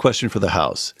 Here's the question for the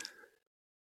House.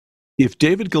 If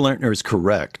David Gelernter is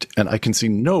correct, and I can see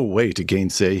no way to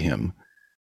gainsay him,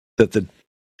 that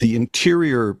the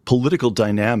interior political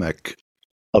dynamic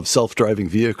of self-driving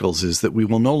vehicles is that we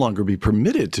will no longer be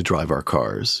permitted to drive our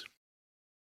cars.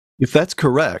 If that's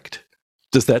correct,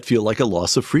 does that feel like a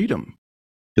loss of freedom?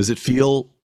 Does it feel...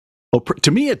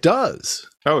 to me, it does.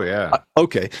 Oh, yeah.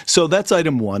 Okay, so that's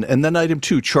item one. And then item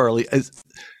two, Charlie,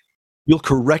 you'll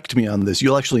correct me on this.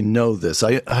 You'll actually know this.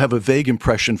 I have a vague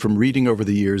impression from reading over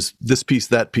the years, this piece,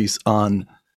 that piece on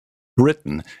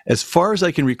Britain. As far as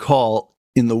I can recall,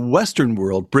 in the Western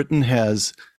world, Britain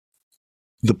has...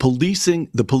 The police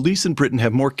in Britain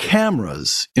have more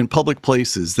cameras in public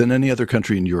places than any other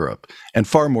country in Europe, and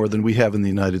far more than we have in the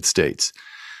United States.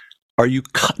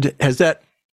 Has that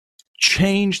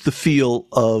changed the feel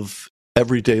of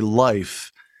everyday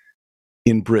life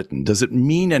in Britain? Does it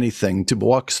mean anything to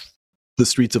walk the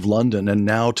streets of London and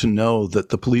now to know that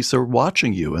the police are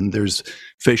watching you and there's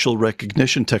facial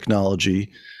recognition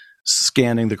technology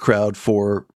scanning the crowd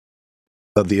for...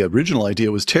 the original idea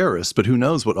was terrorists, but who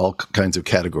knows what all kinds of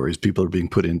categories people are being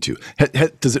put into.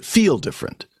 Does it feel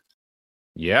different?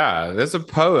 Yeah, there's a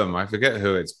poem. I forget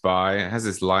who it's by. It has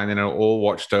this line in it, all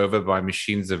watched over by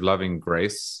machines of loving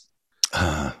grace,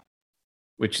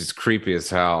 which is creepy as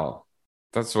hell.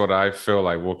 That's what I feel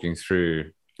like walking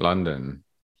through London.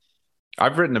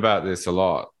 I've written about this a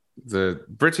lot. The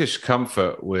British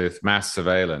comfort with mass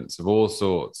surveillance of all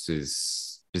sorts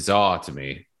is bizarre to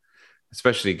me,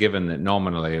 especially given that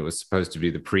nominally it was supposed to be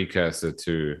the precursor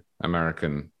to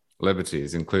American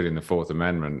liberties, including the Fourth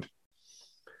Amendment.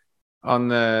 On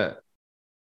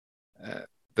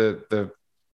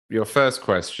your first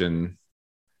question,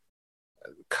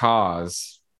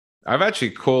 cars, I've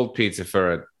actually called, Peter,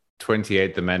 for a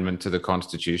 28th Amendment to the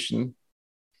Constitution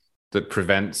that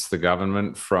prevents the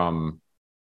government from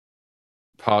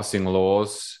passing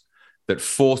laws that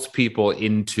force people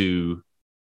into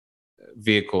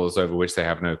vehicles over which they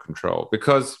have no control.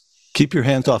 Because keep your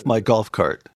hands off my golf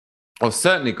cart. Well,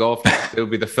 certainly golf cart. It will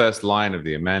be the first line of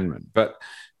the amendment. But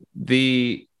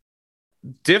the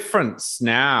difference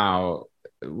now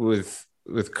with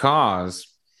cars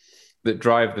that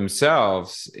drive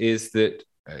themselves is that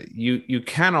you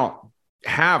cannot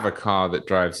have a car that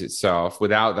drives itself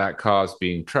without that car's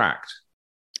being tracked.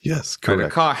 Yes, correct.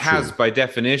 And a car has, by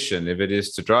definition, if it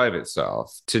is to drive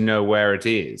itself, to know where it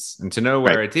is. And to know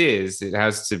where it is, it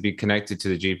has to be connected to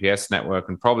the GPS network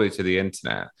and probably to the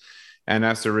internet. And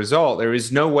as a result, there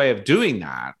is no way of doing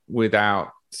that without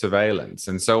surveillance.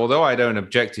 And so although I don't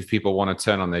object if people want to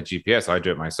turn on their GPS, I do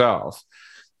it myself.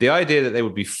 The idea that they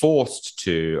would be forced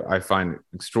to, I find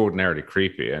extraordinarily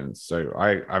creepy. And so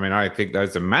I think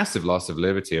there's a massive loss of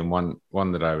liberty, and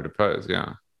one that I would oppose,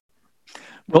 yeah.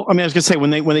 Well, I mean, I was going to say,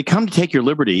 when they come to take your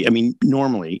liberty, I mean,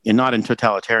 normally, and not in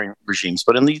totalitarian regimes,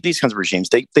 but in these kinds of regimes,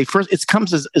 they first, it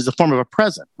comes as a form of a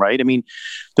present, right? I mean,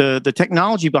 the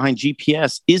technology behind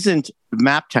GPS isn't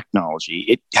map technology.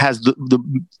 It has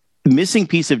the missing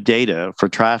piece of data for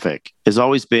traffic has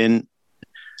always been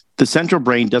the central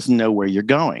brain doesn't know where you're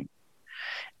going.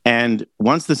 And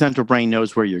once the central brain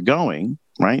knows where you're going,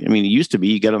 right? I mean, it used to be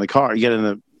you get in the car, you get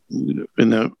in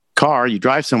the car, you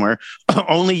drive somewhere,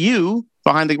 only you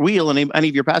behind the wheel and any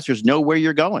of your passengers know where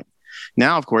you're going.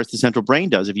 Now, of course, the central brain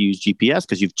does if you use GPS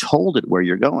because you've told it where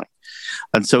you're going.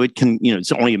 And so it can,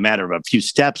 it's only a matter of a few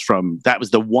steps from that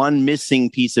was the one missing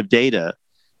piece of data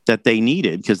that they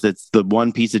needed because that's the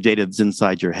one piece of data that's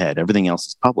inside your head. Everything else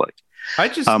is public.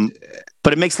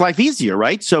 But it makes life easier,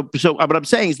 right? So what I'm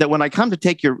saying is that when I come to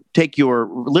take your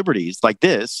liberties like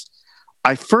this,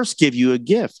 I first give you a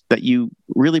gift that you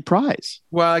really prize.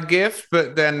 Well, a gift,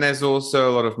 but then there's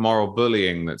also a lot of moral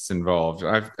bullying that's involved.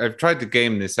 I've tried to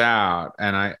game this out,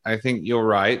 and I think you're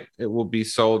right. It will be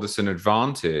sold as an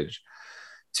advantage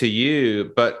to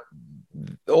you, but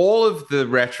all of the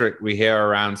rhetoric we hear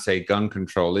around, say, gun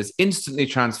control is instantly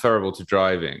transferable to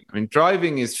driving. I mean,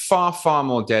 driving is far, far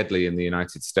more deadly in the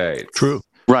United States. True.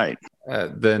 Right.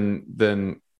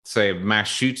 Than say, mass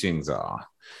shootings are.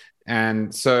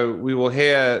 And so we will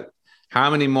hear How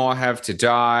many more have to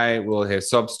die? We'll hear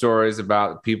sob stories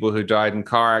about people who died in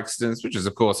car accidents, which is,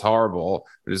 of course, horrible,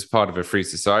 but is part of a free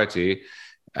society.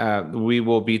 We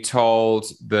will be told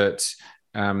that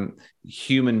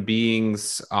human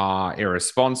beings are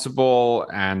irresponsible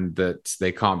and that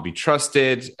they can't be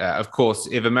trusted. Of course,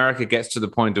 if America gets to the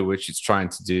point at which it's trying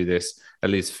to do this, at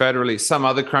least federally, some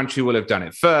other country will have done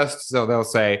it first. So they'll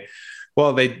say,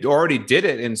 well, they already did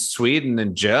it in Sweden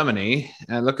and Germany.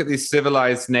 And look at these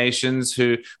civilized nations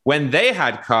who, when they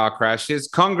had car crashes,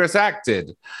 Congress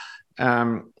acted.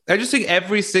 I just think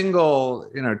every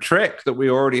single trick that we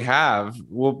already have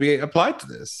will be applied to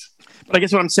this. But I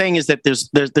guess what I'm saying is that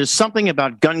there's something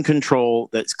about gun control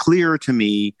that's clear to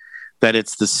me that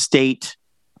it's the state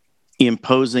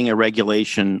imposing a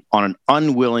regulation on an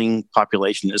unwilling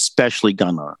population, especially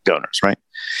gun owners, right?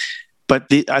 But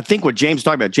I think what James is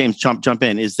talking about, James, jump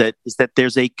in, is that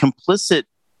there's a complicit,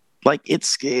 like,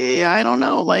 it's, I don't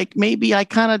know, like, maybe I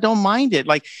kind of don't mind it.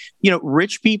 Like,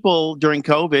 rich people during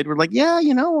COVID were like, yeah,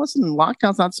 listen,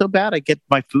 lockdown's not so bad. I get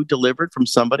my food delivered from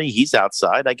somebody. He's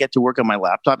outside. I get to work on my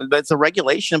laptop. That's a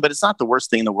regulation, but it's not the worst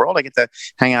thing in the world. I get to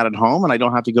hang out at home and I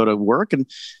don't have to go to work. And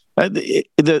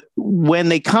when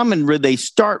they come and they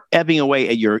start ebbing away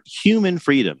at your human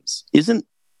freedoms, isn't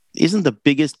the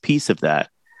biggest piece of that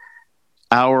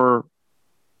our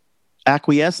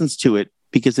acquiescence to it,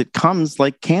 because it comes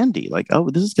like candy, like, oh,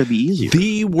 this is going to be easier.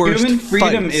 The worst human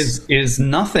freedom fights is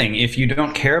nothing if you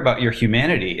don't care about your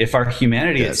humanity. If our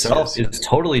humanity itself is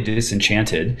totally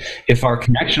disenchanted, if our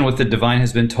connection with the divine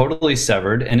has been totally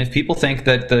severed, and if people think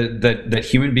that that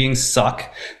human beings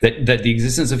suck, that the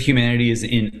existence of humanity is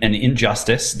an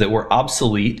injustice, that we're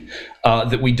obsolete,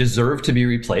 that we deserve to be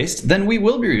replaced, then we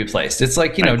will be replaced. It's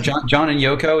like, John and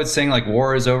Yoko, it's saying like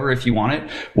war is over if you want it.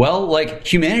 Well, like,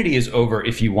 humanity is over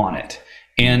if you want it.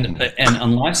 And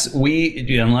unless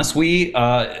we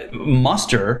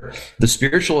muster the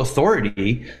spiritual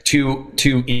authority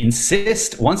to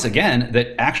insist once again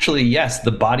that actually, yes,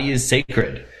 the body is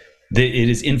sacred, that it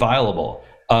is inviolable.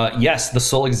 Yes, the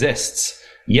soul exists.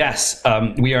 Yes,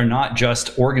 we are not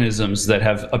just organisms that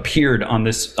have appeared on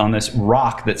this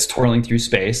rock that's twirling through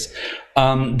space.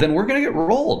 Then we're going to get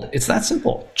rolled. It's that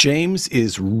simple. James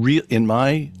is real.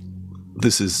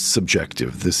 This is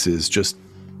subjective. This is just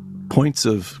points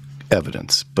of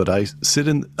evidence, but I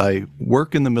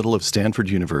work in the middle of Stanford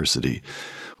University,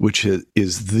 which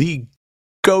is the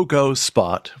go-go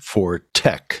spot for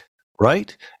tech,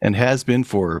 right? And has been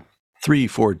for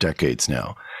 3-4 decades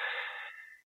now.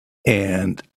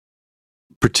 And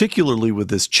particularly with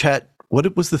this chat,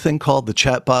 what was the thing called? The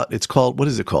chatbot? It's called, what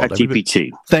is it called?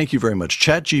 ChatGPT. Thank you very much.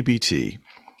 ChatGPT.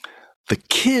 The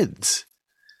kids,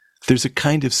 there's a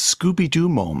kind of Scooby-Doo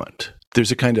moment.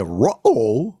 There's a kind of,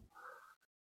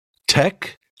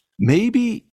 tech,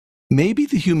 maybe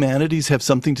the humanities have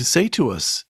something to say to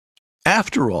us.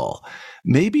 After all,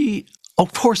 maybe,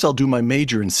 of course, I'll do my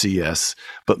major in CS,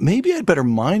 but maybe I'd better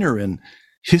minor in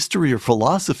history or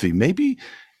philosophy. Maybe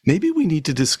we need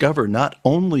to discover not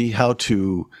only how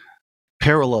to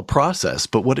parallel process,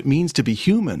 but what it means to be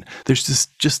human. There's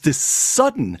the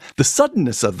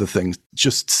suddenness of the thing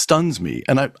just stuns me.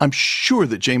 And I'm sure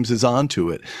that James is onto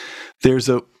it. There's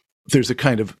a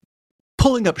kind of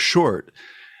pulling up short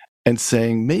and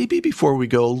saying, maybe before we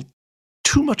go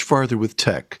too much farther with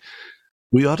tech,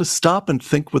 we ought to stop and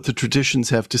think what the traditions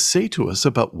have to say to us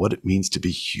about what it means to be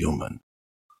human.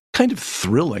 Kind of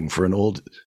thrilling for an old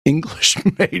English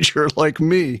major like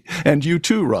me, and you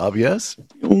too, Rob. Yes.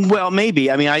 Well,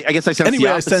 maybe. I mean, I guess I sense the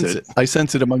opposite. I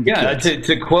sense it among the kids.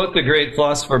 To quote the great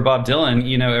philosopher Bob Dylan,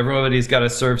 everybody's got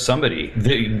to serve somebody.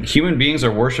 Human beings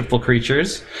are worshipful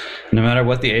creatures, no matter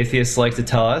what the atheists like to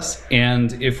tell us.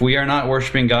 And if we are not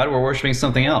worshiping God, we're worshiping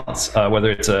something else. Whether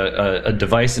it's a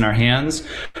device in our hands,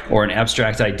 or an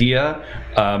abstract idea,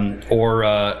 or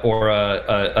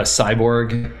a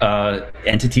cyborg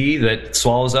entity that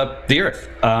swallows up the earth.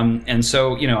 And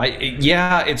so,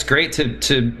 it's great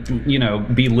to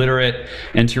be literate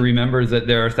and to remember that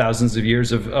there are thousands of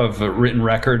years of written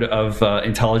record of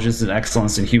intelligence and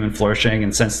excellence and human flourishing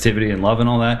and sensitivity and love and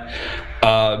all that.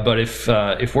 But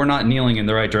if we're not kneeling in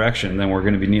the right direction, then we're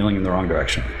going to be kneeling in the wrong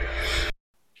direction.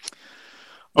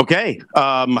 Okay.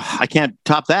 I can't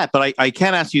top that, but I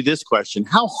can ask you this question.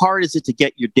 How hard is it to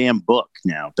get your damn book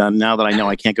now that I know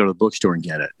I can't go to the bookstore and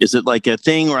get it? Is it like a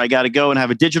thing where I got to go and have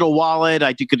a digital wallet?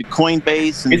 I do go to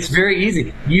Coinbase. It's very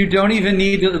easy. You don't even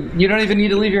need to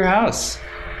leave your house.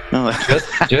 No.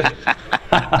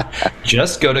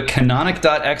 Just go to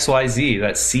canonic.xyz.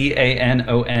 That's CANONIC.xyz.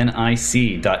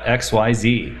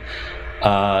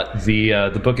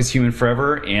 The book is Human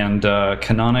Forever, and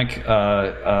Canonic,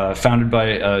 founded by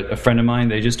a friend of mine,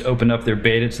 they just opened up their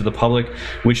beta to the public,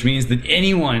 which means that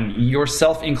anyone,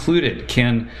 yourself included,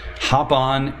 can hop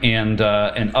on and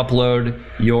upload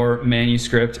your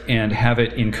manuscript and have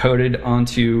it encoded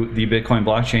onto the Bitcoin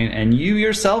blockchain, and you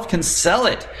yourself can sell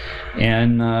it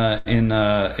in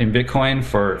Bitcoin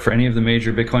for any of the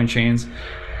major Bitcoin chains,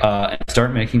 and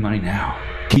start making money now.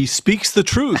 He speaks the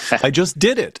truth. I just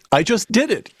did it.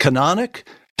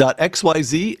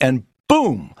 Canonic.xyz, and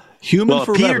boom. Human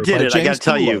Forever. Peter did it. I got to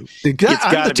tell you, it's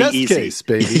got to be easy. Case,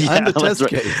 baby. I'm the test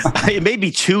case. It may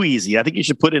be too easy. I think you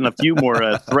should put in a few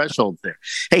more thresholds there.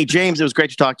 Hey, James, it was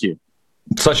great to talk to you.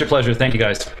 Such a pleasure. Thank you,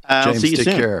 guys. I'll see you take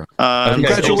soon. Care.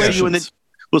 Congratulations.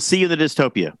 We'll see you in the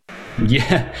dystopia.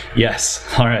 Yeah. Yes.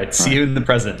 All right. See you in the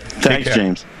present. Thanks,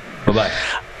 James. Bye-bye.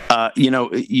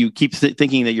 You keep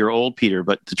thinking that you're old, Peter,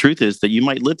 but the truth is that you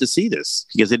might live to see this,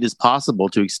 because it is possible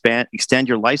to extend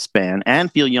your lifespan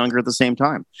and feel younger at the same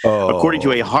time. According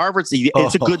to a Harvard,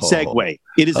 it's a good segue.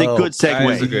 It is a good segue.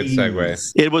 That is a good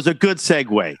segue. It was a good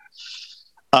segue.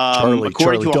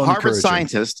 According to a Harvard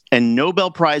scientist and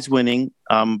Nobel Prize winning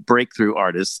breakthrough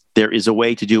artist, there is a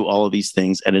way to do all of these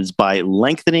things, and it's by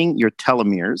lengthening your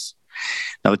telomeres.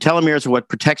 Now, the telomeres are what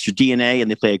protects your DNA,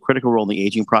 and they play a critical role in the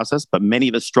aging process, but many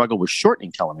of us struggle with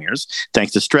shortening telomeres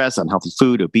thanks to stress, unhealthy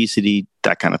food, obesity,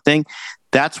 that kind of thing.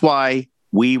 That's why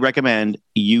we recommend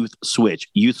Youth Switch.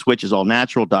 Youth Switch is all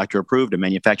natural, doctor approved, and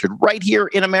manufactured right here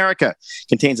in America.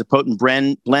 Contains a potent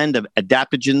blend of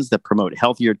adaptogens that promote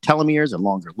healthier telomeres and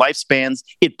longer lifespans.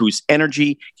 It boosts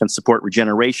energy, can support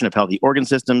regeneration of healthy organ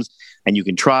systems, and you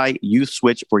can try Youth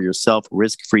Switch for yourself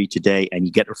risk-free today, and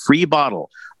you get a free bottle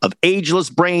of Ageless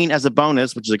Brain as a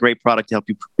bonus, which is a great product to help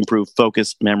you improve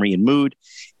focus, memory, and mood.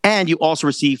 And you also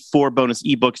receive 4 bonus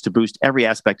ebooks to boost every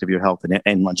aspect of your health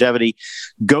and longevity.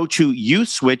 Go to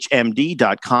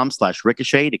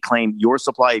youthswitchmd.com/ricochet to claim your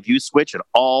supply of Youth Switch and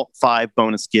all 5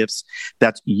 bonus gifts.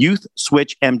 That's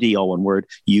YouthSwitchMD, all one word,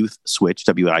 YouthSwitch,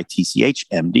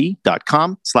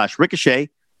 WITCHMD.com/ricochet.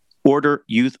 Order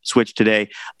Youth Switch today.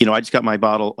 I just got my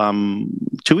bottle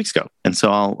 2 weeks ago, and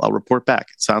so I'll report back.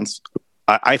 It sounds,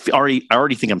 I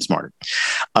already think I'm smarter.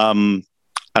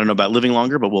 I don't know about living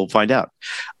longer, but we'll find out.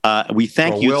 We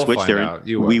thank Youth Switch.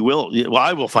 We will. Well,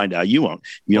 I will find out. You won't.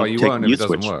 You won't if it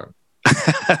doesn't work.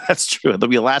 That's true. That'll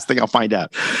be the last thing I'll find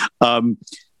out.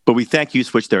 But we thank Youth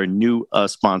Switch. They're a new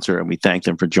sponsor, and we thank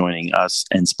them for joining us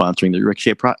and sponsoring the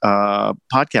Ricochet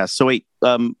podcast. So wait,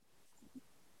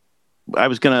 I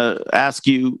was going to ask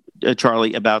you,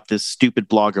 Charlie, about this stupid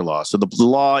blogger law. So the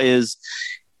law is,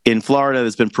 in Florida,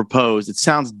 that's been proposed. It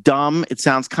sounds dumb. It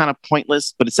sounds kind of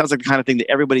pointless, but it sounds like the kind of thing that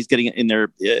everybody's getting in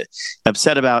there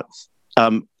upset about.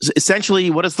 Essentially,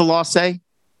 what does the law say?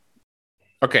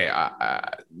 Okay.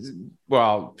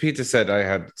 Well, Peter said I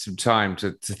had some time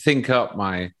to think up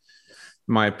my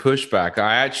pushback.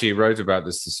 I actually wrote about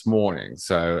this morning,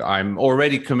 so I'm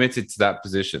already committed to that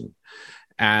position.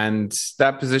 And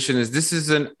that position is, this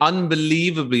is an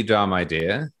unbelievably dumb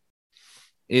idea.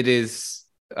 It is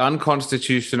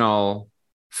unconstitutional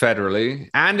federally,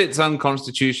 and it's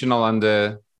unconstitutional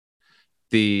under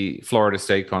the Florida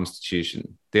state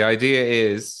constitution. The idea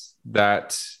is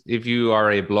that if you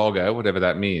are a blogger, whatever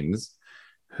that means,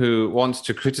 who wants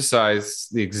to criticize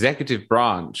the executive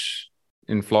branch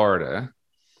in Florida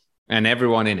and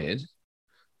everyone in it,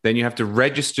 then you have to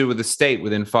register with the state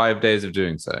within 5 days of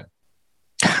doing so.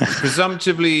 It's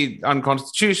presumptively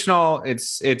unconstitutional.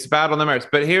 It's bad on the merits.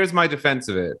 But here's my defense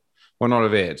of it. Well, not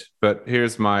of it, but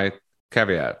here's my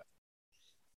caveat.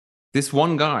 This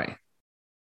one guy,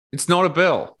 it's not a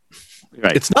bill.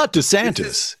 Right. It's not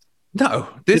DeSantis.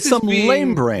 This is some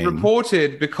lame brain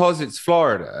reported because it's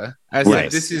Florida. As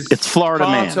right. It's Florida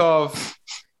part man. of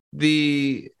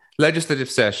the legislative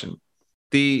session.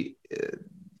 The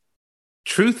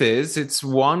truth is, it's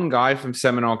one guy from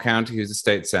Seminole County who's a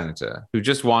state senator who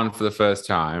just won for the first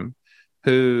time,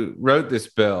 who wrote this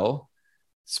bill,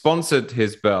 sponsored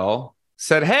his bill,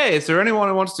 said, hey, is there anyone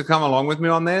who wants to come along with me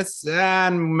on this?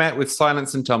 And met with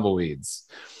silence and tumbleweeds.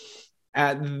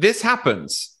 This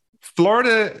happens.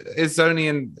 Florida is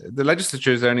the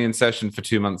legislature is only in session for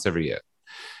 2 months every year.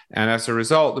 And as a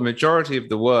result, the majority of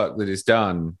the work that is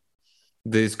done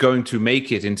that is going to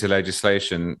make it into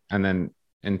legislation and then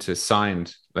into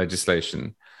signed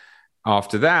legislation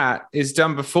after that is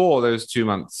done before those 2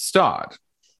 months start.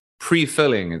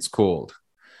 Pre-filling, it's called.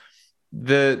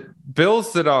 The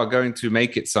bills that are going to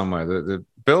make it somewhere, the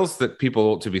bills that people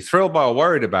ought to be thrilled by or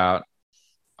worried about,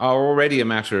 are already a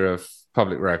matter of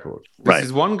public record. This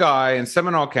is one guy in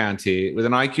Seminole County with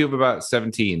an IQ of about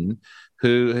 17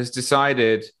 who has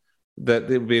decided that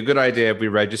it would be a good idea if we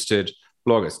registered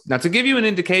bloggers. Now, to give you an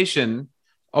indication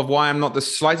of why I'm not the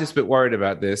slightest bit worried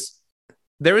about this,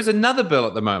 there is another bill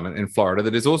at the moment in Florida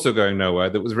that is also going nowhere,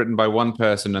 that was written by one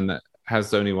person and that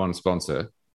has only one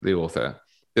sponsor, the author,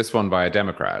 this one by a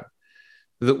Democrat,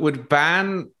 that would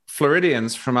ban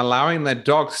Floridians from allowing their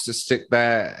dogs to stick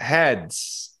their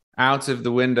heads out of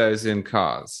the windows in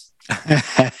cars.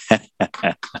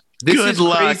 This Good is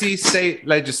luck. crazy state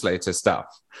legislator stuff.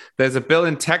 There's a bill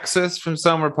in Texas from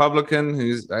some Republican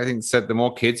who's, I think, said the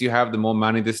more kids you have, the more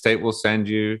money the state will send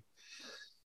you.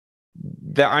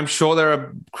 I'm sure there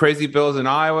are crazy bills in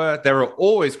Iowa. There are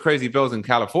always crazy bills in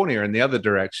California in the other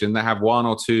direction that have one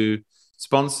or two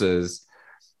sponsors.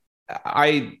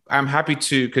 I'm happy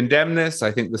to condemn this.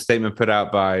 I think the statement put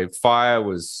out by FIRE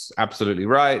was absolutely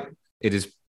right. It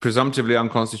is presumptively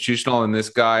unconstitutional, and this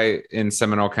guy in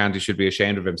Seminole County should be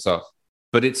ashamed of himself.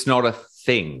 But it's not a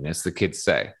thing, as the kids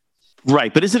say.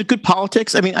 Right, but is it a good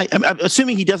politics? I mean, I'm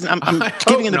assuming he doesn't. I'm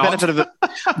giving him the benefit of it,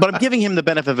 but I'm giving him the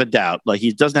benefit of a doubt. Like,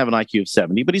 he doesn't have an IQ of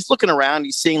 70, but he's looking around.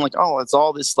 He's seeing like, oh, it's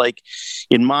all this. Like,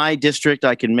 in my district,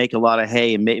 I can make a lot of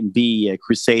hay and be a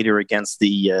crusader against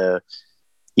the,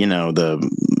 the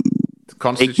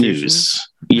Constitution. fake news.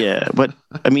 Yeah, but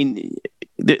I mean,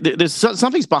 there's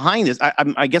something's behind this.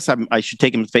 I guess I should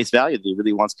take him at face value. That he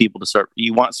really wants people to start. He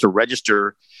wants to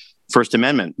register for First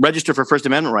Amendment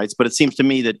rights. But it seems to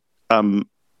me that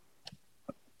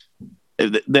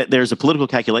that there's a political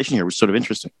calculation here, which is sort of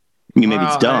interesting. I mean, maybe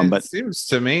it's dumb, but it seems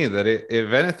to me that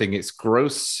if anything, it's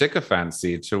gross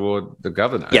sycophancy toward the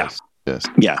governor. Yes.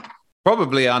 Yeah.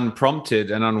 Probably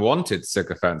unprompted and unwanted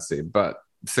sycophancy, but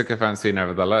sycophancy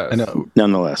nevertheless. I know.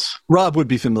 Nonetheless, Rob would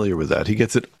be familiar with that. He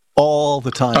gets it all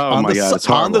the time Oh my God, it's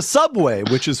horrible. on the subway,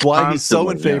 which is why he's so in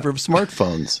Constantly, favor of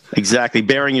smartphones. exactly.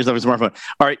 Bearing yourself a smartphone.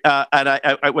 All right, and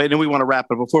I know we want to wrap,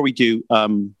 but before we do,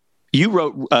 you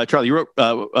wrote, Charlie, you wrote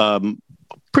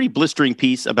pretty blistering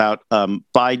piece about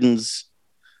Biden's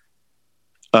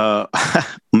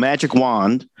magic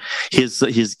wand,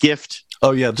 his gift.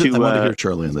 Oh yeah, I want to hear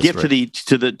Charlie on this. Gift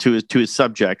right. to his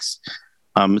subjects.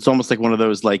 It's almost like one of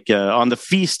those, like on the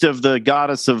feast of the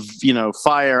goddess of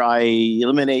fire, I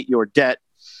eliminate your debt.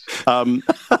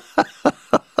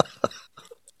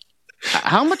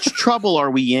 How much trouble are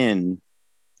we in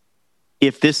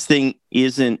if this thing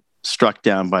isn't struck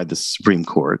down by the Supreme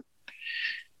Court?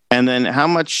 And then how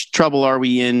much trouble are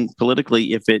we in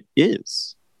politically if it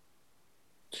is?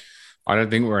 I don't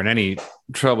think we're in any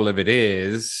trouble if it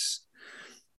is.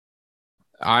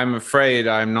 I'm afraid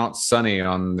I'm not sunny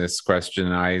on this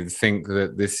question. I think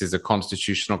that this is a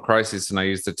constitutional crisis, and I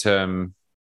use the term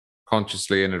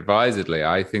consciously and advisedly.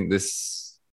 I think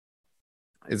this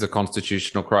is a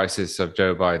constitutional crisis of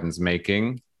Joe Biden's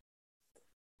making.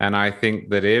 And I think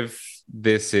that if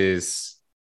this is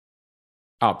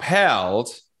upheld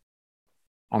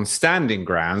on standing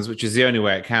grounds, which is the only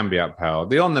way it can be upheld,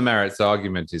 the on the merits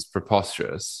argument is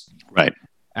preposterous. Right.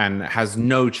 And has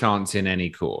no chance in any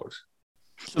court.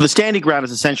 So the standing ground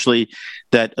is essentially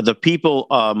that the people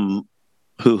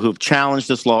who've challenged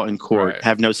this law in court Right.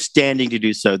 have no standing to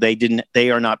do so.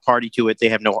 They are not party to it. They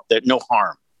have no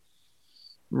harm.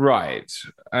 Right.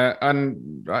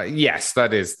 Yes,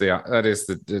 that is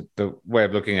the way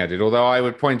of looking at it. Although I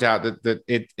would point out that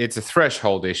it's a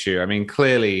threshold issue. I mean,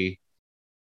 clearly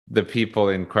the people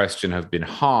in question have been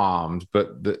harmed,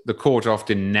 but the court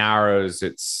often narrows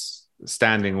its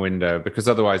standing window because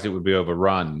otherwise it would be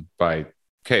overrun by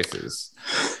cases.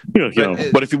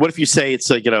 What if you say it's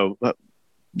like anything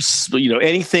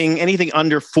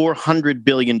under $400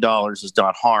 billion is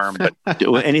not harm, but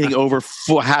anything over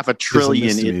half a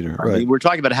trillion, right. We're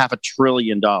talking about $500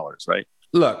 billion, right?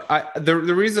 Look, the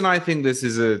reason I think this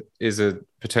is a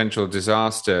potential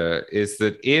disaster is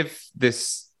that if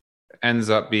this ends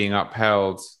up being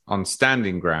upheld on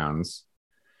standing grounds,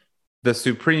 the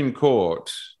Supreme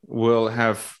Court will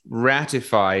have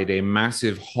ratified a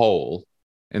massive hole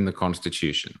in the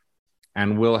Constitution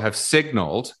and will have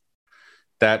signaled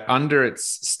that under its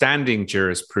standing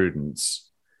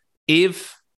jurisprudence,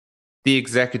 if the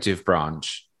executive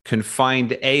branch can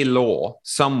find a law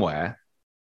somewhere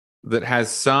that has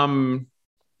some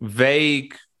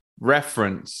vague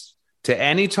reference to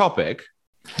any topic,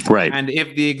 Right. and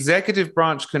if the executive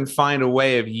branch can find a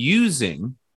way of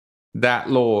using that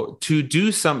law to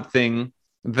do something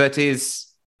that is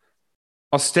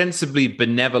ostensibly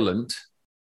benevolent,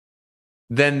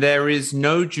 then there is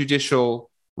no judicial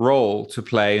role to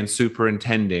play in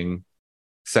superintending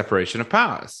separation of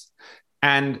powers.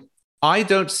 And I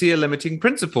don't see a limiting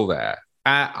principle there.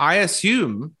 I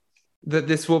assume that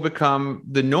this will become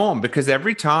the norm, because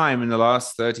every time in the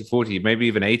last 30, 40, maybe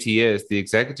even 80 years, the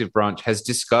executive branch has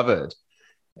discovered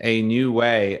a new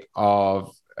way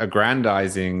of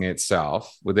aggrandizing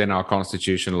itself within our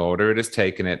constitutional order, it has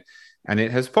taken it and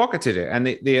it has pocketed it. And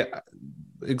the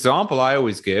example I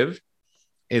always give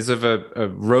is of a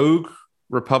rogue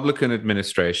Republican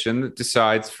administration that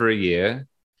decides for a year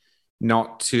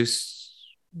not to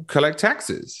collect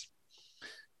taxes.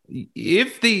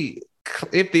 If the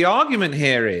argument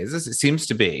here is, as it seems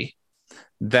to be,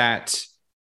 that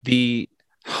the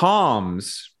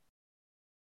harms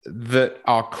that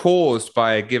are caused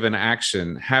by a given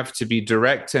action have to be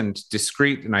direct and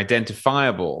discrete and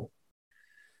identifiable,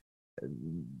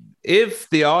 if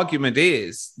the argument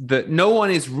is that no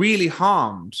one is really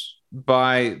harmed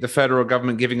by the federal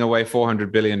government giving away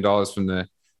 $400 billion from the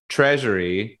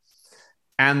Treasury,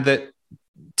 and that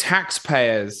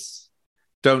taxpayers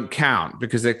don't count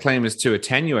because their claim is too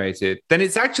attenuated, then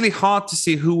it's actually hard to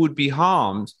see who would be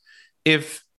harmed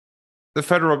if the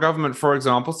federal government, for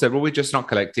example, said, well, we're just not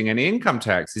collecting any income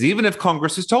taxes, even if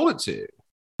Congress has told it to.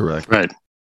 Correct. Right.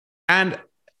 And,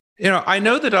 I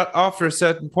know that after a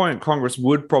certain point, Congress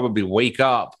would probably wake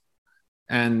up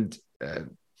and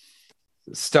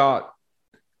start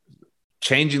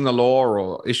changing the law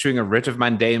or issuing a writ of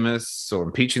mandamus or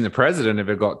impeaching the president if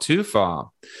it got too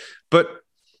far. But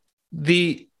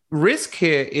the risk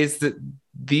here is that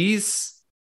these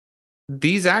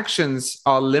actions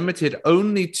are limited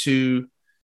only to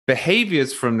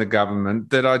behaviors from the government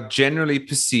that are generally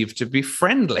perceived to be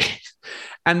friendly.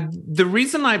 And the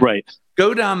reason I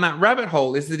go down that rabbit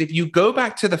hole is that if you go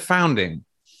back to the founding,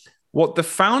 what the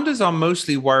founders are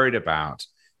mostly worried about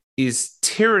is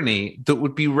tyranny that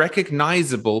would be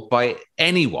recognizable by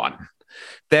anyone.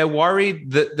 They're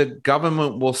worried that the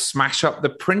government will smash up the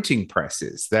printing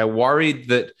presses. They're worried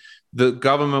that the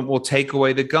government will take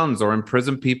away the guns or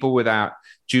imprison people without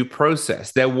due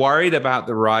process. They're worried about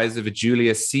the rise of a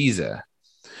Julius Caesar.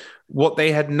 What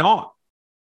they had not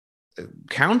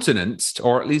countenanced,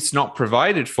 or at least not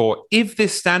provided for, if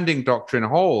this standing doctrine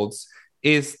holds,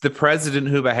 is the president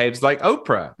who behaves like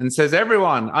Oprah and says,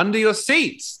 everyone, under your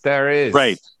seats, there is.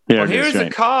 Right. Yeah, Here's a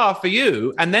car for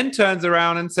you, and then turns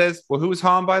around and says, well, who was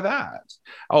harmed by that?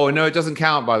 Oh, no, it doesn't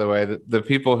count, by the way. The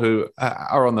people who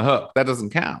are on the hook, that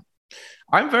doesn't count.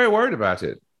 I'm very worried about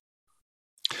it.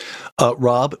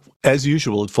 Rob, as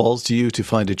usual, it falls to you to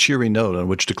find a cheery note on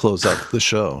which to close out the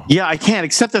show. Yeah, I can't,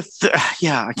 except I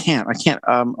can't.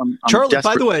 I'm Charlie,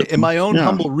 by the way, desperate. in my own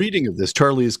humble reading of this,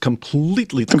 Charlie is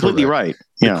completely correct. Right.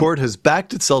 The court has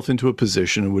backed itself into a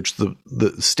position in which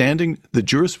the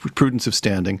jurisprudence of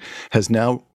standing has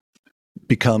now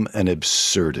become an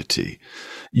absurdity.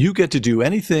 You get to do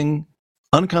anything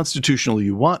unconstitutional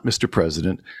you want, Mr.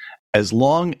 President, as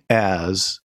long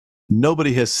as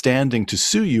nobody has standing to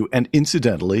sue you. And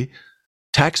incidentally,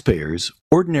 taxpayers,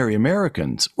 ordinary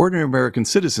American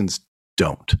citizens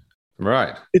don't.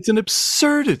 Right. It's an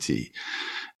absurdity,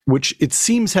 which it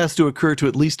seems has to occur to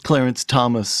at least Clarence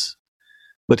Thomas,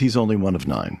 but he's only one of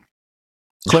 9.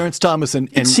 Clarence Thomas and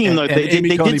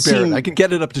Amy Coney Barrett. I can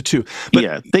get it up to 2. But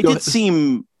yeah, they did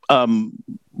seem,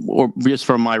 or just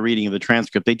from my reading of the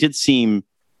transcript, they did seem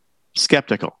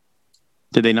skeptical.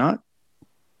 Did they not?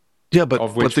 Yeah, but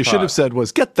what they should have said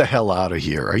was, get the hell out of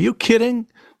here. Are you kidding?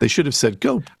 They should have said,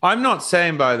 go. I'm not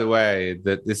saying, by the way,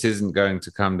 that this isn't going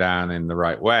to come down in the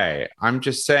right way. I'm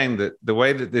just saying that the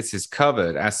way that this is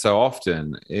covered, as so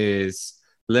often, is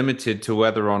limited to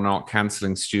whether or not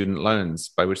canceling student loans,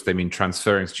 by which they mean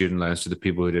transferring student loans to the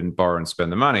people who didn't borrow and spend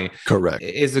the money, correct,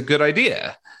 is a good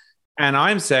idea. And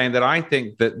I'm saying that I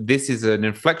think that this is an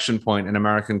inflection point in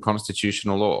American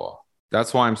constitutional law.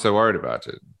 That's why I'm so worried about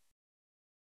it.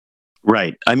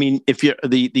 Right. I mean, if you're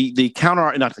the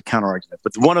counter, not the counter argument,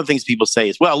 but one of the things people say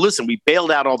is, well, listen, we bailed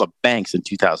out all the banks in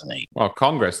 2008. Well,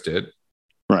 Congress did.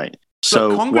 Right.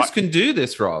 So Congress can do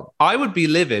this, Rob. I would be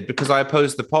livid because I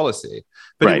oppose the policy,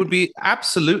 but it would be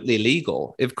absolutely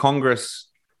legal if Congress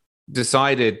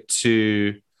decided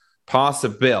to pass a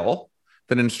bill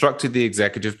that instructed the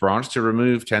executive branch to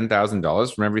remove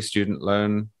 $10,000 from every student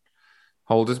loan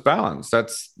holder's balance.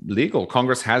 That's legal.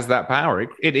 Congress has that power.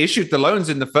 It issued the loans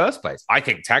in the first place. I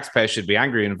think taxpayers should be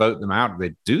angry and vote them out if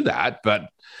they do that, but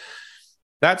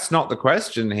that's not the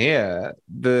question here.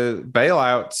 The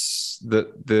bailouts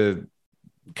that the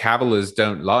cavilers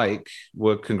don't like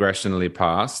were congressionally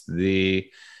passed. The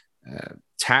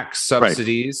tax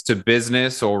subsidies to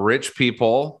business or rich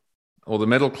people or the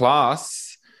middle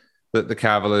class that the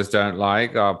cavilers don't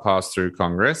like are passed through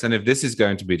Congress. And if this is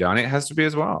going to be done, it has to be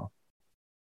as well.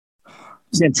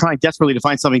 I'm trying desperately to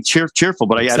find something cheerful,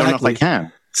 but I don't know if I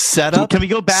can. Set up. Can we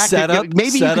go back?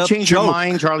 Maybe you could change your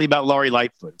mind, Charlie, about Laurie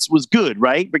Lightfoot. It was good,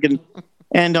 right? We're going to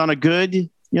end on a good, you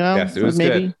know? Yes, it was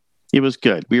good. It was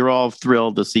good. We were all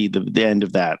thrilled to see the end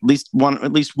of that. At least one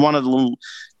of the little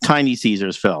tiny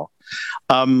Caesars fell.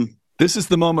 This is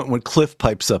the moment when Cliff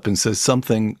pipes up and says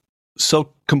something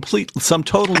so complete, some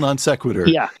total non sequitur.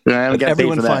 Yeah, that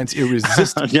everyone finds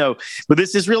irresistible. No, but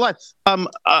this is real life.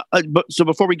 So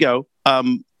before we go,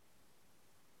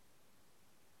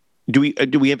 do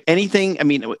we have anything? I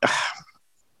mean,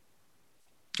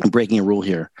 I'm breaking a rule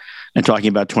here and talking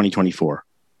about 2024.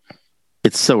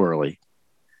 It's so early.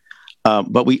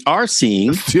 But we are seeing...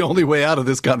 It's the only way out of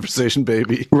this conversation,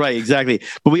 baby. Right, exactly.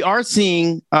 But we are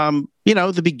seeing,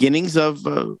 the beginnings of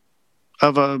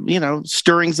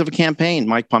stirrings of a campaign.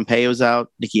 Mike Pompeo's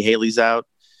out. Nikki Haley's out.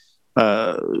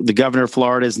 The governor of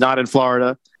Florida is not in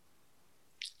Florida.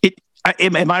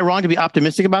 Am I wrong to be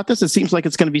optimistic about this? It seems like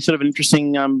it's going to be sort of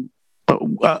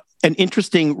an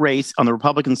interesting race on the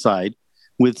Republican side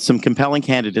with some compelling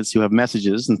candidates who have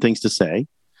messages and things to say.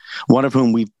 One of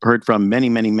whom we've heard from many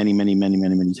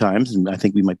times, and I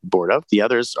think we might be bored of. The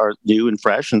others are new and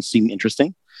fresh and seem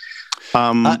interesing.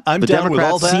 I'm the down Democrats with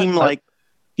all that.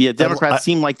 Democrats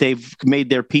seem like they've made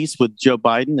their peace with Joe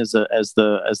Biden as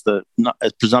the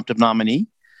presumptive nominee.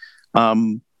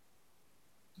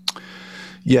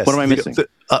 Yes. What am I missing?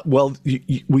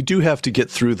 We do have to get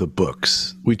through the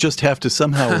books. We just have to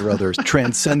somehow or other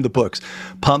transcend the books.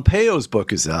 Pompeo's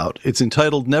book is out. It's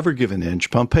entitled Never Give an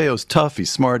Inch. Pompeo's tough. He's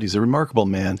smart. He's a remarkable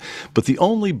man. But the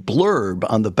only blurb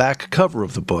on the back cover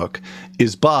of the book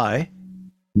is by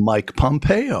Mike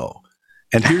Pompeo.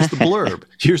 And here's the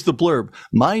blurb.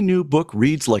 My new book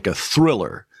reads like a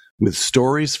thriller with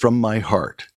stories from my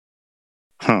heart.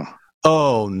 Huh.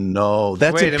 Oh no,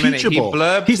 that's Wait impeachable. A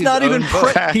minute. He's not even.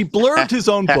 He blurbed his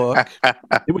own book.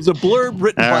 It was a blurb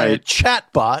written by a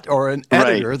chatbot or an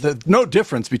editor. There's no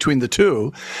difference between the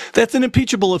two. That's an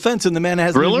impeachable offense, and the man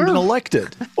hasn't even been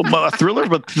elected. Well, a thriller,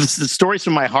 but the stories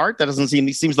from my heart. That doesn't seem.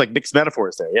 These seems like mixed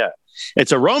metaphors there. Yeah,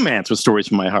 it's a romance with stories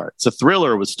from my heart. It's a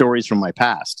thriller with stories from my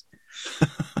past.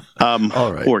 All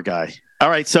right, poor guy.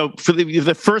 All right, so for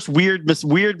the first weird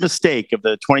mistake of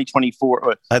the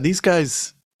 2024, these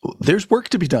guys. There's work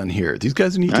to be done here. These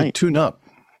guys need to tune up,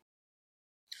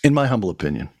 in my humble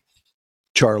opinion.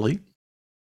 Charlie?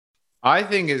 I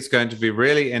think it's going to be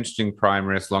really interesting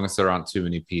primary as long as there aren't too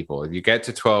many people. If you get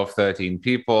to 12, 13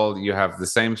 people, you have the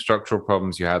same structural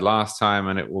problems you had last time,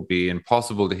 and it will be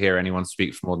impossible to hear anyone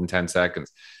speak for more than 10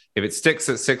 seconds. If it sticks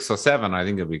at 6 or 7, I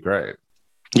think it'll be great.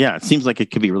 Yeah, it seems like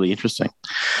it could be really interesting.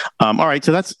 All right,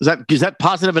 so is that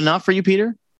positive enough for you,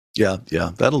 Peter? Yeah,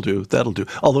 that'll do.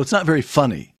 Although it's not very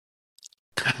funny.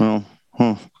 Well,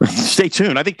 stay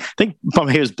tuned. I think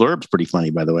Pompeo's blurb's pretty funny,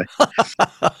 by the way.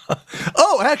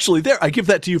 Oh, actually, I give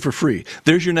that to you for free.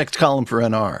 There's your next column for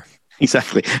NR.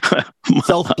 Exactly.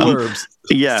 Self blurbs.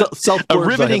 Self blurbs. A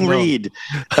riveting read.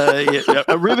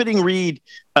 A riveting read.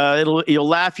 You'll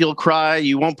laugh, you'll cry,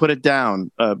 you won't put it down.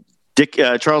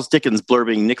 Charles Dickens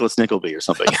blurbing Nicholas Nickleby or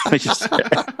something.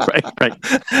 Right.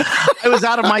 I was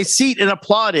out of my seat and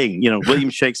applauding, William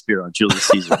Shakespeare on Julius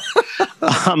Caesar.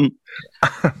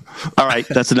 All right,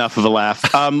 that's enough of a laugh.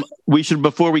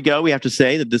 Before we go, we have to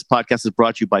say that this podcast is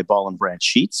brought to you by Ball and Branch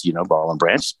Sheets. Ball and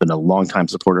Branch has been a longtime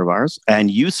supporter of ours, and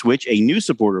USwitch, a new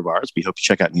supporter of ours. We hope you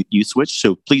check out USwitch.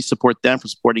 So please support them for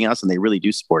supporting us, and they really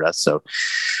do support us. So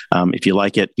if you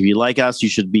like us, you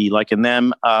should be liking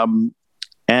them.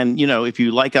 And, if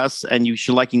you like us and you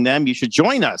should liking them, you should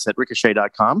join us at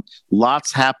ricochet.com.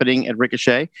 Lots happening at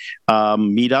Ricochet.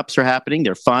 Meetups are happening.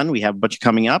 They're fun. We have a bunch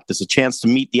coming up. There's a chance to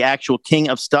meet the actual king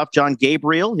of stuff, John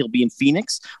Gabriel. He'll be in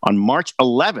Phoenix on March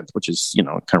 11th, which is,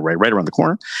 kind of right around the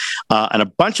corner. And a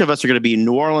bunch of us are going to be in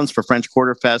New Orleans for French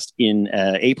Quarter Fest in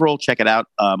April. Check it out.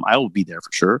 I will be there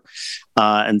for sure.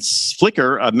 And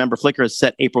Flickr, member Flickr has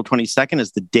set April 22nd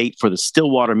as the date for the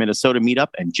Stillwater, Minnesota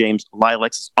meetup. And James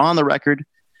Lilacs is on the record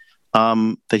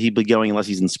that he'd be going unless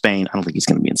he's in Spain. I don't think he's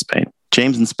going to be in Spain.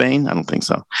 James in Spain? I don't think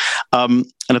so. And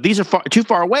if these are too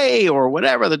far away or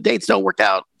whatever, the dates don't work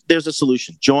out, there's a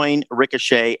solution. Join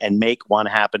Ricochet and make one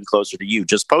happen closer to you.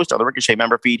 Just post on the Ricochet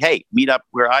member feed, hey, meet up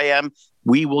where I am.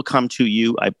 We will come to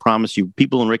you. I promise you.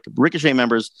 People and Ricochet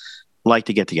members like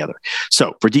to get together.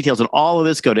 So for details on all of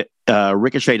this, go to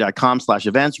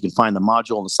ricochet.com/events. You can find the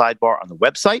module in the sidebar on the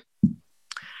website.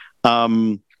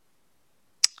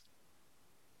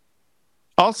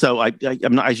 Also, I'm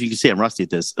not, as you can see, I'm rusty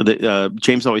at this.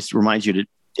 James always reminds you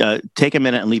to take a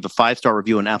minute and leave a 5-star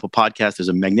review on Apple Podcasts. There's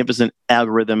a magnificent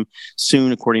algorithm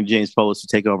soon, according to James Polis, to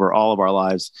take over all of our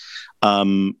lives.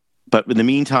 But in the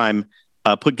meantime,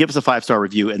 give us a 5-star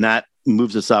review, and that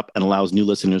moves us up and allows new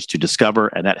listeners to discover,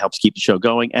 and that helps keep the show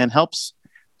going and helps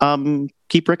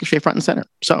keep Ricochet front and center.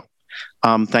 So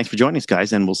thanks for joining us,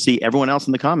 guys, and we'll see everyone else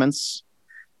in the comments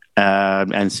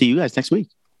and see you guys next week.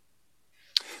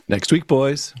 Next week,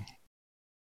 boys.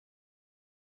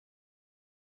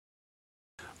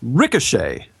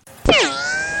 Ricochet.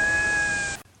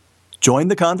 Join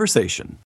the conversation.